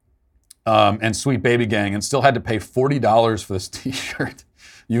and Sweet Baby Gang and still had to pay $40 for this t-shirt.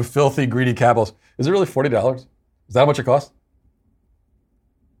 You filthy, greedy capitalists. Is it really $40? Is that how much it costs?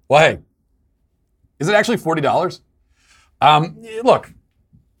 Well, hey, is it actually $40? Look,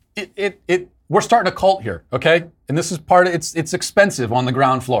 we're starting a cult here, okay? And this is part of it's expensive on the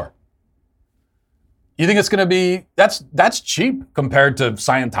ground floor. You think it's going to be, that's cheap compared to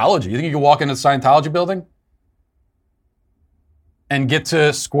Scientology. You think you can walk into the Scientology building and get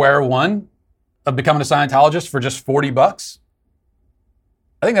to square one of becoming a Scientologist for just $40?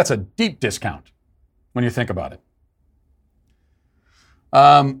 I think that's a deep discount when you think about it.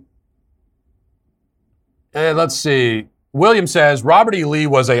 Let's see. William says, Robert E. Lee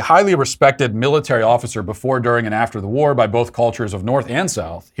was a highly respected military officer before, during, and after the war by both cultures of North and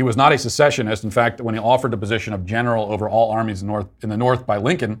South. He was not a secessionist. In fact, when he offered the position of general over all armies in the North by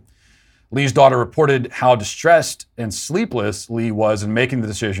Lincoln, Lee's daughter reported how distressed and sleepless Lee was in making the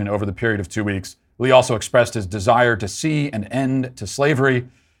decision over the period of 2 weeks. Lee also expressed his desire to see an end to slavery,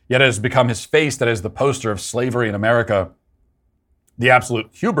 yet it has become his face that is the poster of slavery in America. The absolute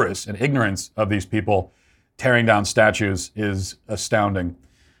hubris and ignorance of these people tearing down statues is astounding.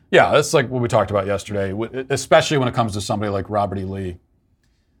 Yeah, that's like what we talked about yesterday, especially when it comes to somebody like Robert E. Lee.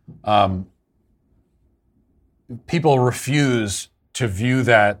 People refuse to view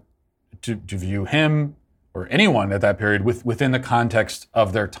that, to view him or anyone at that period within the context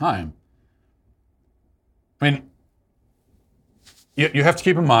of their time. I mean, you have to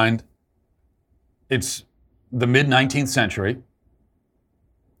keep in mind, it's the mid-19th century,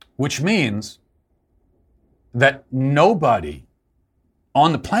 which means that nobody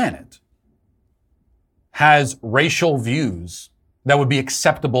on the planet has racial views that would be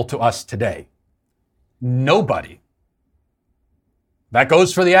acceptable to us today. Nobody. That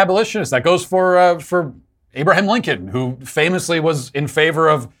goes for the abolitionists. That goes for Abraham Lincoln, who famously was in favor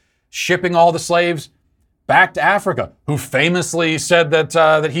of shipping all the slaves back to Africa, who famously said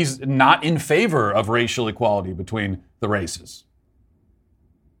that he's not in favor of racial equality between the races.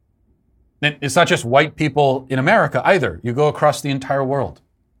 And it's not just white people in America either. You go across the entire world.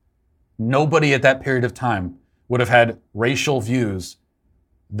 Nobody at that period of time would have had racial views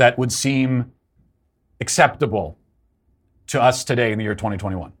that would seem acceptable to us today in the year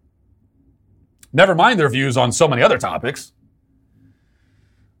 2021. Never mind their views on so many other topics,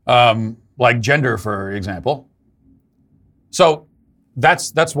 like gender, for example. So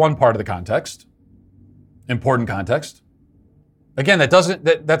that's one part of the context, important context. Again,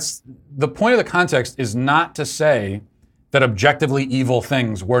 that's the point of the context is not to say that objectively evil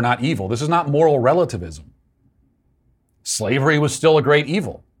things were not evil. This is not moral relativism. Slavery was still a great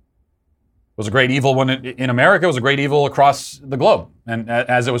evil. It was a great evil in America. It was a great evil across the globe. And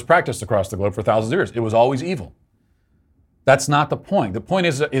as it was practiced across the globe for thousands of years, it was always evil. That's not the point. The point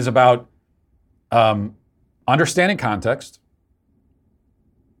is about understanding context.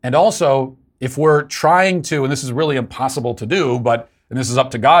 And also, if we're trying to, and this is really impossible to do, and this is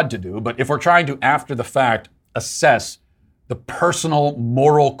up to God to do, but if we're trying to, after the fact, assess the personal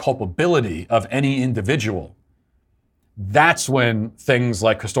moral culpability of any individual, that's when things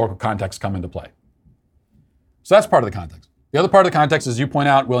like historical context come into play. So that's part of the context. The other part of the context, as you point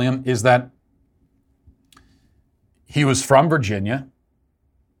out, William, is that he was from Virginia.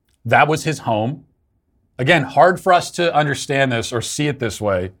 That was his home. Again, hard for us to understand this or see it this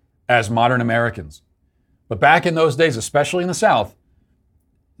way as modern Americans. But back in those days, especially in the South,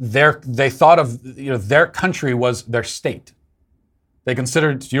 they thought of their country was their state. They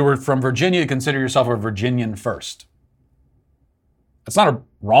considered, if you were from Virginia, you consider yourself a Virginian first. That's not a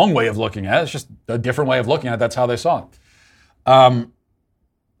wrong way of looking at it. It's just a different way of looking at it. That's how they saw it.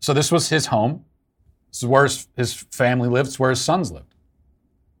 So this was his home. This is where his family lived. It's where his sons lived.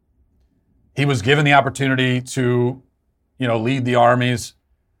 He was given the opportunity to, lead the armies,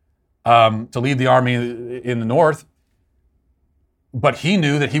 to lead the army in the North. But he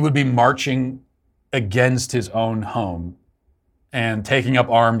knew that he would be marching against his own home and taking up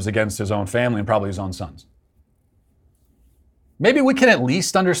arms against his own family and probably his own sons. Maybe we can at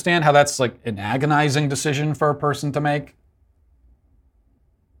least understand how that's like an agonizing decision for a person to make.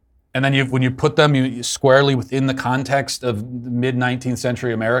 And then when you put them squarely within the context of mid-19th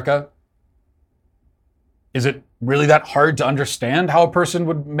century America, is it really that hard to understand how a person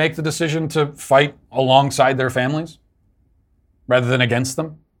would make the decision to fight alongside their families rather than against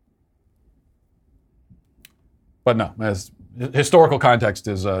them? But no, historical context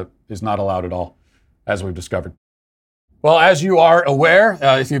is not allowed at all, as we've discovered. Well, as you are aware,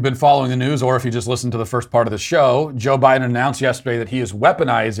 if you've been following the news or if you just listened to the first part of the show, Joe Biden announced yesterday that he is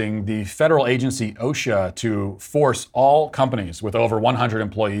weaponizing the federal agency OSHA to force all companies with over 100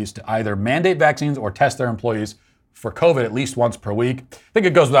 employees to either mandate vaccines or test their employees for COVID at least once per week. I think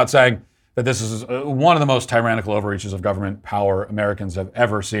it goes without saying that this is one of the most tyrannical overreaches of government power Americans have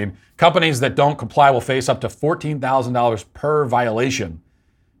ever seen. Companies that don't comply will face up to $14,000 per violation.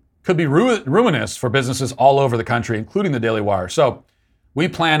 Could be ruinous for businesses all over the country, including the Daily Wire. So we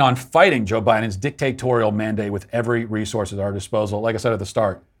plan on fighting Joe Biden's dictatorial mandate with every resource at our disposal. Like I said at the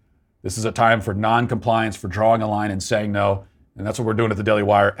start, this is a time for non-compliance, for drawing a line and saying no. And that's what we're doing at the Daily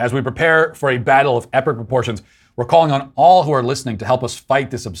Wire. As we prepare for a battle of epic proportions, we're calling on all who are listening to help us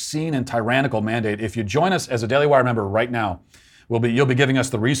fight this obscene and tyrannical mandate. If you join us as a Daily Wire member right now, you'll be giving us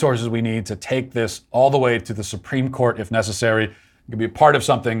the resources we need to take this all the way to the Supreme Court if necessary. You can be a part of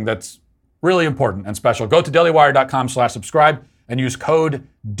something that's really important and special. Go to dailywire.com/subscribe and use code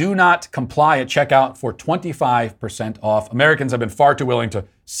DONOTCOMPLY at checkout for 25% off. Americans have been far too willing to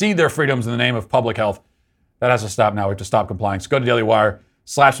cede their freedoms in the name of public health. That has to stop now. We have to stop complying. So go to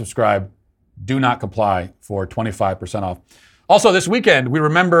dailywire/subscribe. Do not comply for 25% off. Also, this weekend, we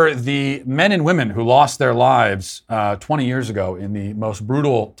remember the men and women who lost their lives 20 years ago in the most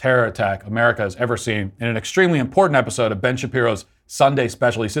brutal terror attack America has ever seen in an extremely important episode of Ben Shapiro's Sunday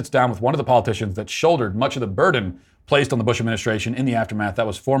special. He sits down with one of the politicians that shouldered much of the burden placed on the Bush administration in the aftermath. That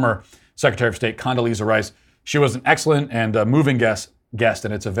was former Secretary of State Condoleezza Rice. She was an excellent and moving guest,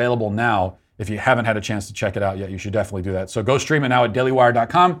 and it's available now. If you haven't had a chance to check it out yet, you should definitely do that. So go stream it now at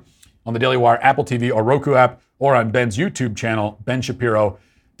dailywire.com, on the Daily Wire Apple TV or Roku app, or on Ben's YouTube channel, Ben Shapiro.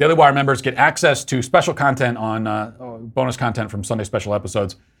 Daily Wire members get access to special content on bonus content from Sunday special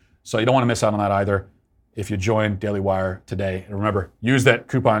episodes. So you don't want to miss out on that either if you join Daily Wire today. And remember, use that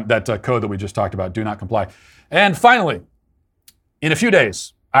coupon, that code that we just talked about, do not comply. And finally, in a few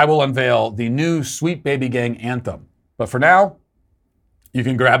days, I will unveil the new Sweet Baby Gang anthem. But for now, you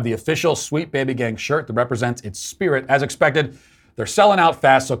can grab the official Sweet Baby Gang shirt that represents its spirit as expected. They're selling out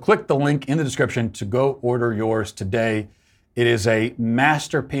fast, so click the link in the description to go order yours today. It is a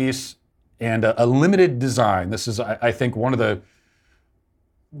masterpiece and a limited design. This is, I think, one of the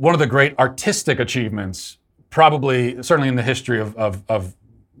great artistic achievements, probably, certainly in the history of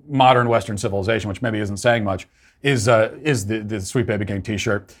modern Western civilization, which maybe isn't saying much, is the Sweet Baby Gang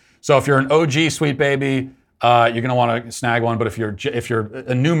t-shirt. So if you're an OG Sweet Baby, you're going to want to snag one. But if you're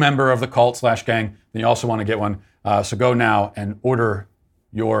a new member of the cult/gang, then you also want to get one. So go now and order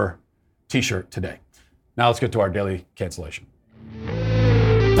your t-shirt today. Now let's get to our daily cancellation.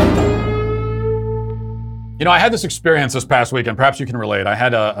 You know, I had this experience this past weekend. Perhaps you can relate. I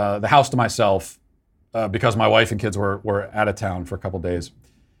had the house to myself because my wife and kids were out of town for a couple days.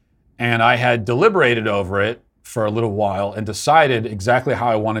 And I had deliberated over it for a little while and decided exactly how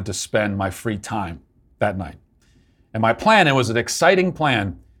I wanted to spend my free time that night. And my plan, it was an exciting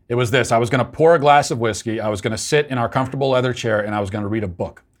plan. It was this: I was going to pour a glass of whiskey, I was going to sit in our comfortable leather chair, and I was going to read a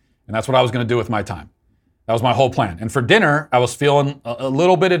book. And that's what I was going to do with my time. That was my whole plan. And for dinner, I was feeling a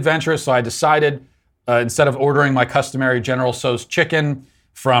little bit adventurous, so I decided instead of ordering my customary General Tso's chicken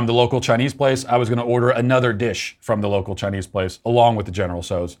from the local Chinese place, I was going to order another dish from the local Chinese place along with the General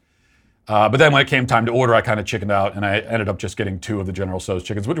Tso's. But then when it came time to order, I kind of chickened out, and I ended up just getting 2 of the General Tso's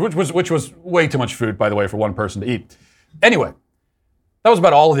chickens, which was way too much food, by the way, for one person to eat. Anyway, that was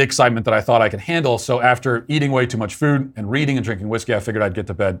about all of the excitement that I thought I could handle. So after eating way too much food and reading and drinking whiskey, I figured I'd get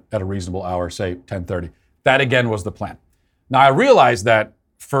to bed at a reasonable hour, say 10:30. That again was the plan. Now I realize that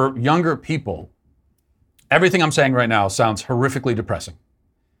for younger people, everything I'm saying right now sounds horrifically depressing.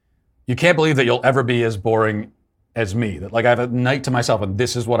 You can't believe that you'll ever be as boring as me, that like I have a night to myself and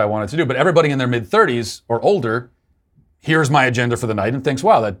this is what I wanted to do. But everybody in their mid-30s or older hears my agenda for the night and thinks,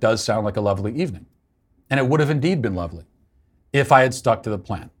 wow, that does sound like a lovely evening. And it would have indeed been lovely if I had stuck to the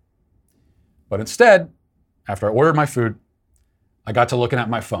plan. But instead, after I ordered my food, I got to looking at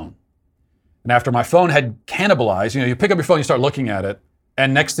my phone. And after my phone had cannibalized, you pick up your phone, you start looking at it,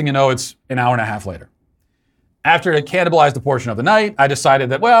 and next thing you know, it's an hour and a half later. After it had cannibalized a portion of the night, I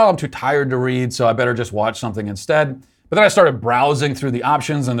decided that, well, I'm too tired to read, so I better just watch something instead. But then I started browsing through the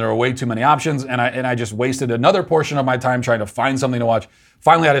options, and there were way too many options, and I just wasted another portion of my time trying to find something to watch.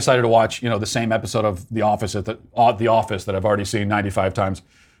 Finally, I decided to watch, the same episode of The Office that I've already seen 95 times.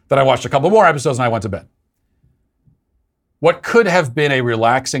 Then I watched a couple more episodes, and I went to bed. What could have been a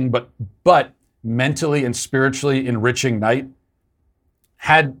relaxing but mentally and spiritually enriching night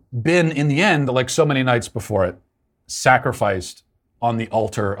had been, in the end, like so many nights before it, sacrificed on the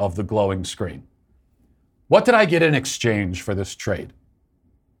altar of the glowing screen. What did I get in exchange for this trade?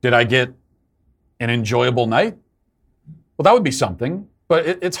 Did I get an enjoyable night? Well, that would be something, but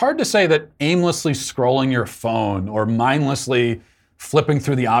it's hard to say that aimlessly scrolling your phone or mindlessly flipping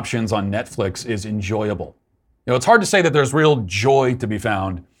through the options on Netflix is enjoyable. It's hard to say that there's real joy to be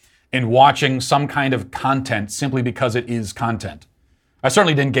found in watching some kind of content simply because it is content. I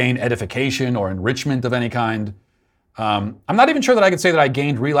certainly didn't gain edification or enrichment of any kind. I'm not even sure that I could say that I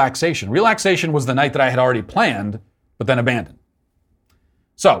gained relaxation. Relaxation was the night that I had already planned, but then abandoned.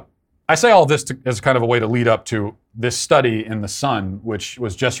 So I say all this as kind of a way to lead up to this study in The Sun, which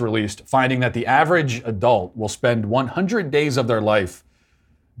was just released, finding that the average adult will spend 100 days of their life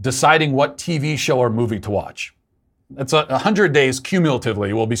deciding what TV show or movie to watch. That's 100 days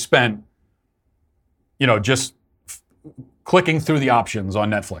cumulatively will be spent, just clicking through the options on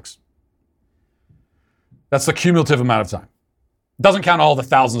Netflix. That's the cumulative amount of time. It doesn't count all the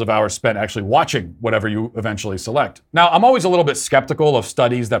thousands of hours spent actually watching whatever you eventually select. Now, I'm always a little bit skeptical of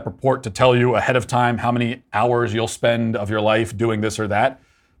studies that purport to tell you ahead of time how many hours you'll spend of your life doing this or that.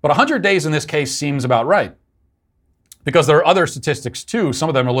 But 100 days in this case seems about right. Because there are other statistics too, some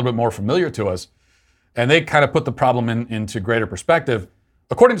of them are a little bit more familiar to us, and they kind of put the problem into greater perspective.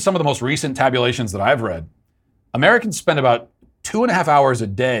 According to some of the most recent tabulations that I've read, Americans spend about 2.5 hours a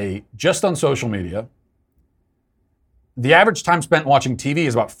day just on social media. The average time spent watching TV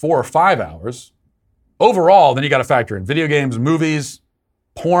is about 4 or 5 hours. Overall, then you got to factor in video games, movies,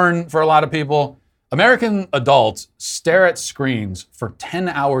 porn for a lot of people. American adults stare at screens for 10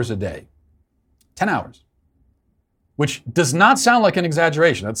 hours a day. 10 hours. Which does not sound like an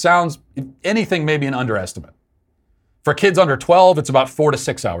exaggeration. It sounds, if anything, maybe an underestimate. For kids under 12, it's about 4 to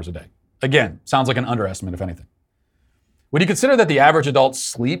 6 hours a day. Again, sounds like an underestimate, if anything. When you consider that the average adult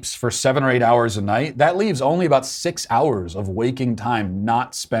sleeps for 7 or 8 hours a night, that leaves only about 6 hours of waking time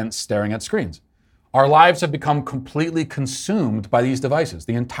not spent staring at screens. Our lives have become completely consumed by these devices.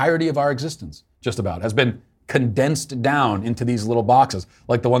 The entirety of our existence, just about, has been condensed down into these little boxes,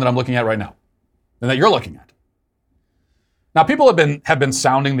 like the one that I'm looking at right now, and that you're looking at. Now, people have been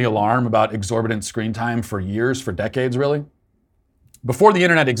sounding the alarm about exorbitant screen time for years, for decades, really. Before the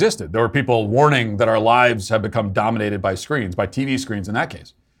internet existed, there were people warning that our lives have become dominated by screens, by TV screens in that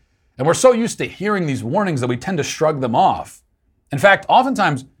case. And we're so used to hearing these warnings that we tend to shrug them off. In fact,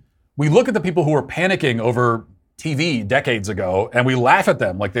 oftentimes, we look at the people who were panicking over TV decades ago, and we laugh at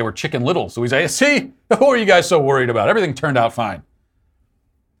them like they were Chicken Little. So we say, see, who are you guys so worried about? Everything turned out fine.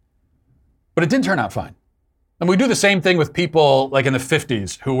 But it didn't turn out fine. And we do the same thing with people like in the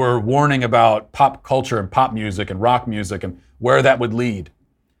 50s who were warning about pop culture and pop music and rock music and where that would lead.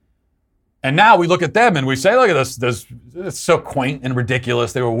 And now we look at them and we say, look at this, it's so quaint and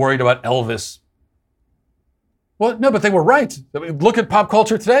ridiculous. They were worried about Elvis. Well, no, but they were right. Look at pop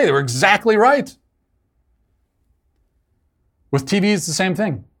culture today. They were exactly right. With TV, it's the same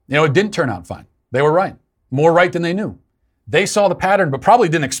thing. It didn't turn out fine. They were right. More right than they knew. They saw the pattern, but probably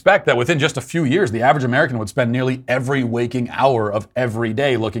didn't expect that within just a few years, the average American would spend nearly every waking hour of every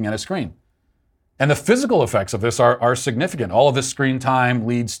day looking at a screen. And the physical effects of this are significant. All of this screen time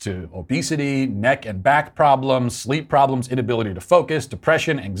leads to obesity, neck and back problems, sleep problems, inability to focus,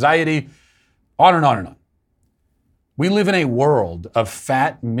 depression, anxiety, on and on and on. We live in a world of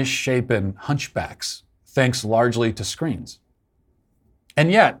fat, misshapen hunchbacks, thanks largely to screens.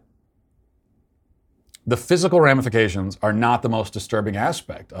 And yet, the physical ramifications are not the most disturbing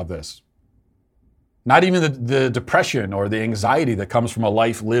aspect of this. Not even the depression or the anxiety that comes from a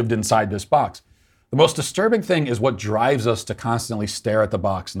life lived inside this box. The most disturbing thing is what drives us to constantly stare at the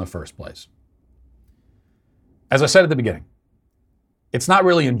box in the first place. As I said at the beginning, it's not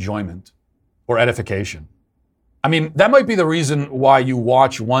really enjoyment or edification. I mean, that might be the reason why you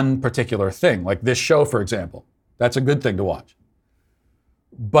watch one particular thing, like this show, for example. That's a good thing to watch.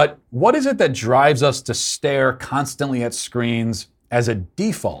 But what is it that drives us to stare constantly at screens as a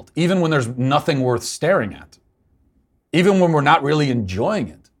default, even when there's nothing worth staring at? Even when we're not really enjoying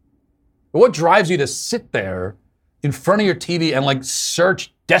it? What drives you to sit there in front of your TV and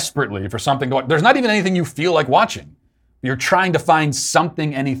search desperately for something to watch? There's not even anything you feel like watching. You're trying to find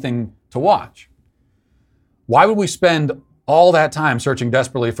something, anything to watch. Why would we spend all that time searching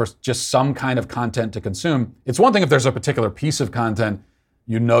desperately for just some kind of content to consume? It's one thing if there's a particular piece of content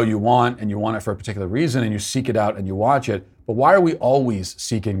you want and you want it for a particular reason and you seek it out and you watch it. But why are we always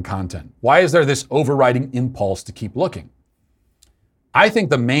seeking content? Why is there this overriding impulse to keep looking? I think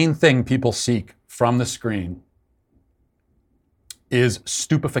the main thing people seek from the screen is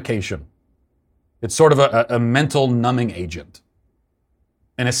stupefaction. It's sort of a mental numbing agent,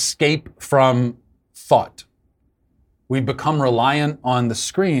 an escape from thought. We've become reliant on the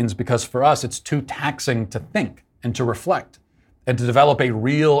screens because for us it's too taxing to think and to reflect and to develop a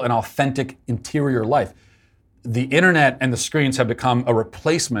real and authentic interior life. The internet and the screens have become a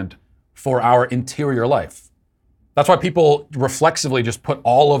replacement for our interior life. That's why people reflexively just put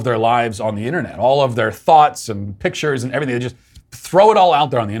all of their lives on the internet, all of their thoughts and pictures and everything. They just throw it all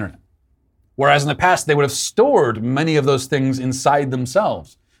out there on the internet. Whereas in the past, they would have stored many of those things inside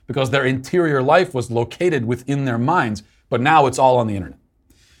themselves because their interior life was located within their minds. But now it's all on the internet.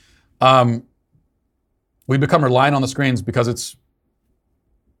 We become reliant on the screens because it's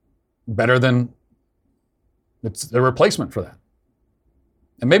better than, it's a replacement for that.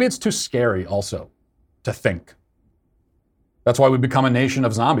 And maybe it's too scary also to think. That's why we become a nation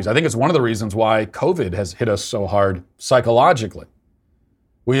of zombies. I think it's one of the reasons why COVID has hit us so hard psychologically.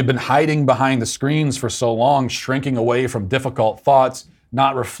 We have been hiding behind the screens for so long, shrinking away from difficult thoughts,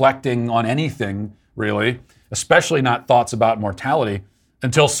 not reflecting on anything really, especially not thoughts about mortality,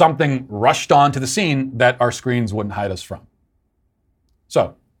 until something rushed onto the scene that our screens wouldn't hide us from.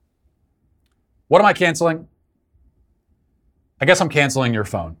 So, what am I canceling? I guess I'm canceling your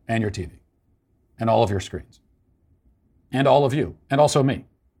phone and your TV and all of your screens and all of you and also me.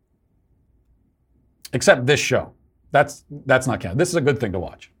 Except this show. That's not canceled. This is a good thing to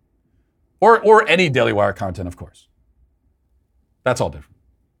watch. Or any Daily Wire content, of course. That's all different.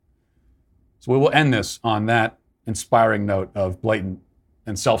 So we will end this on that inspiring note of blatant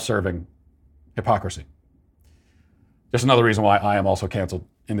and self-serving hypocrisy. Just another reason why I am also canceled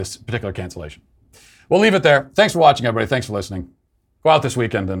in this particular cancellation. We'll leave it there. Thanks for watching, everybody. Thanks for listening. Go out this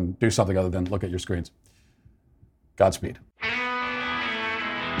weekend and do something other than look at your screens. Godspeed.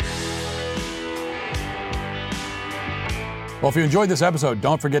 Well, if you enjoyed this episode,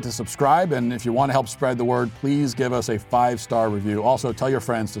 don't forget to subscribe. And if you want to help spread the word, please give us a 5-star review. Also, tell your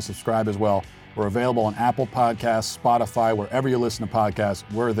friends to subscribe as well. We're available on Apple Podcasts, Spotify, wherever you listen to podcasts.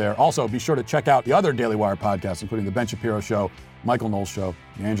 We're there. Also, be sure to check out the other Daily Wire podcasts, including The Ben Shapiro Show, Michael Knowles Show,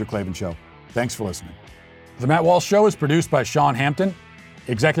 The Andrew Klavan Show. Thanks for listening. The Matt Walsh Show is produced by Sean Hampton,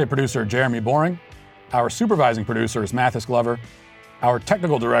 executive producer Jeremy Boring. Our supervising producer is Mathis Glover. Our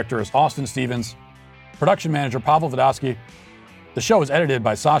technical director is Austin Stevens. Production manager Pavel Vodosky. The show is edited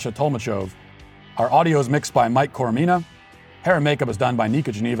by Sasha Tolmachov. Our audio is mixed by Mike Coromina. Hair and makeup is done by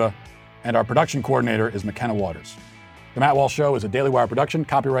Nika Geneva. And our production coordinator is McKenna Waters. The Matt Walsh Show is a Daily Wire production,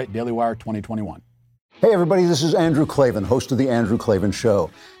 copyright Daily Wire 2021. Hey everybody, this is Andrew Klavan, host of The Andrew Klavan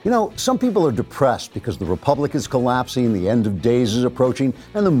Show. You know, some people are depressed because the Republic is collapsing, the end of days is approaching,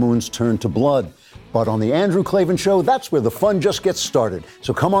 and the moon's turned to blood. But on The Andrew Klavan Show, that's where the fun just gets started.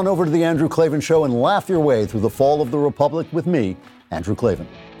 So come on over to The Andrew Klavan Show and laugh your way through the fall of the Republic with me, Andrew Klavan.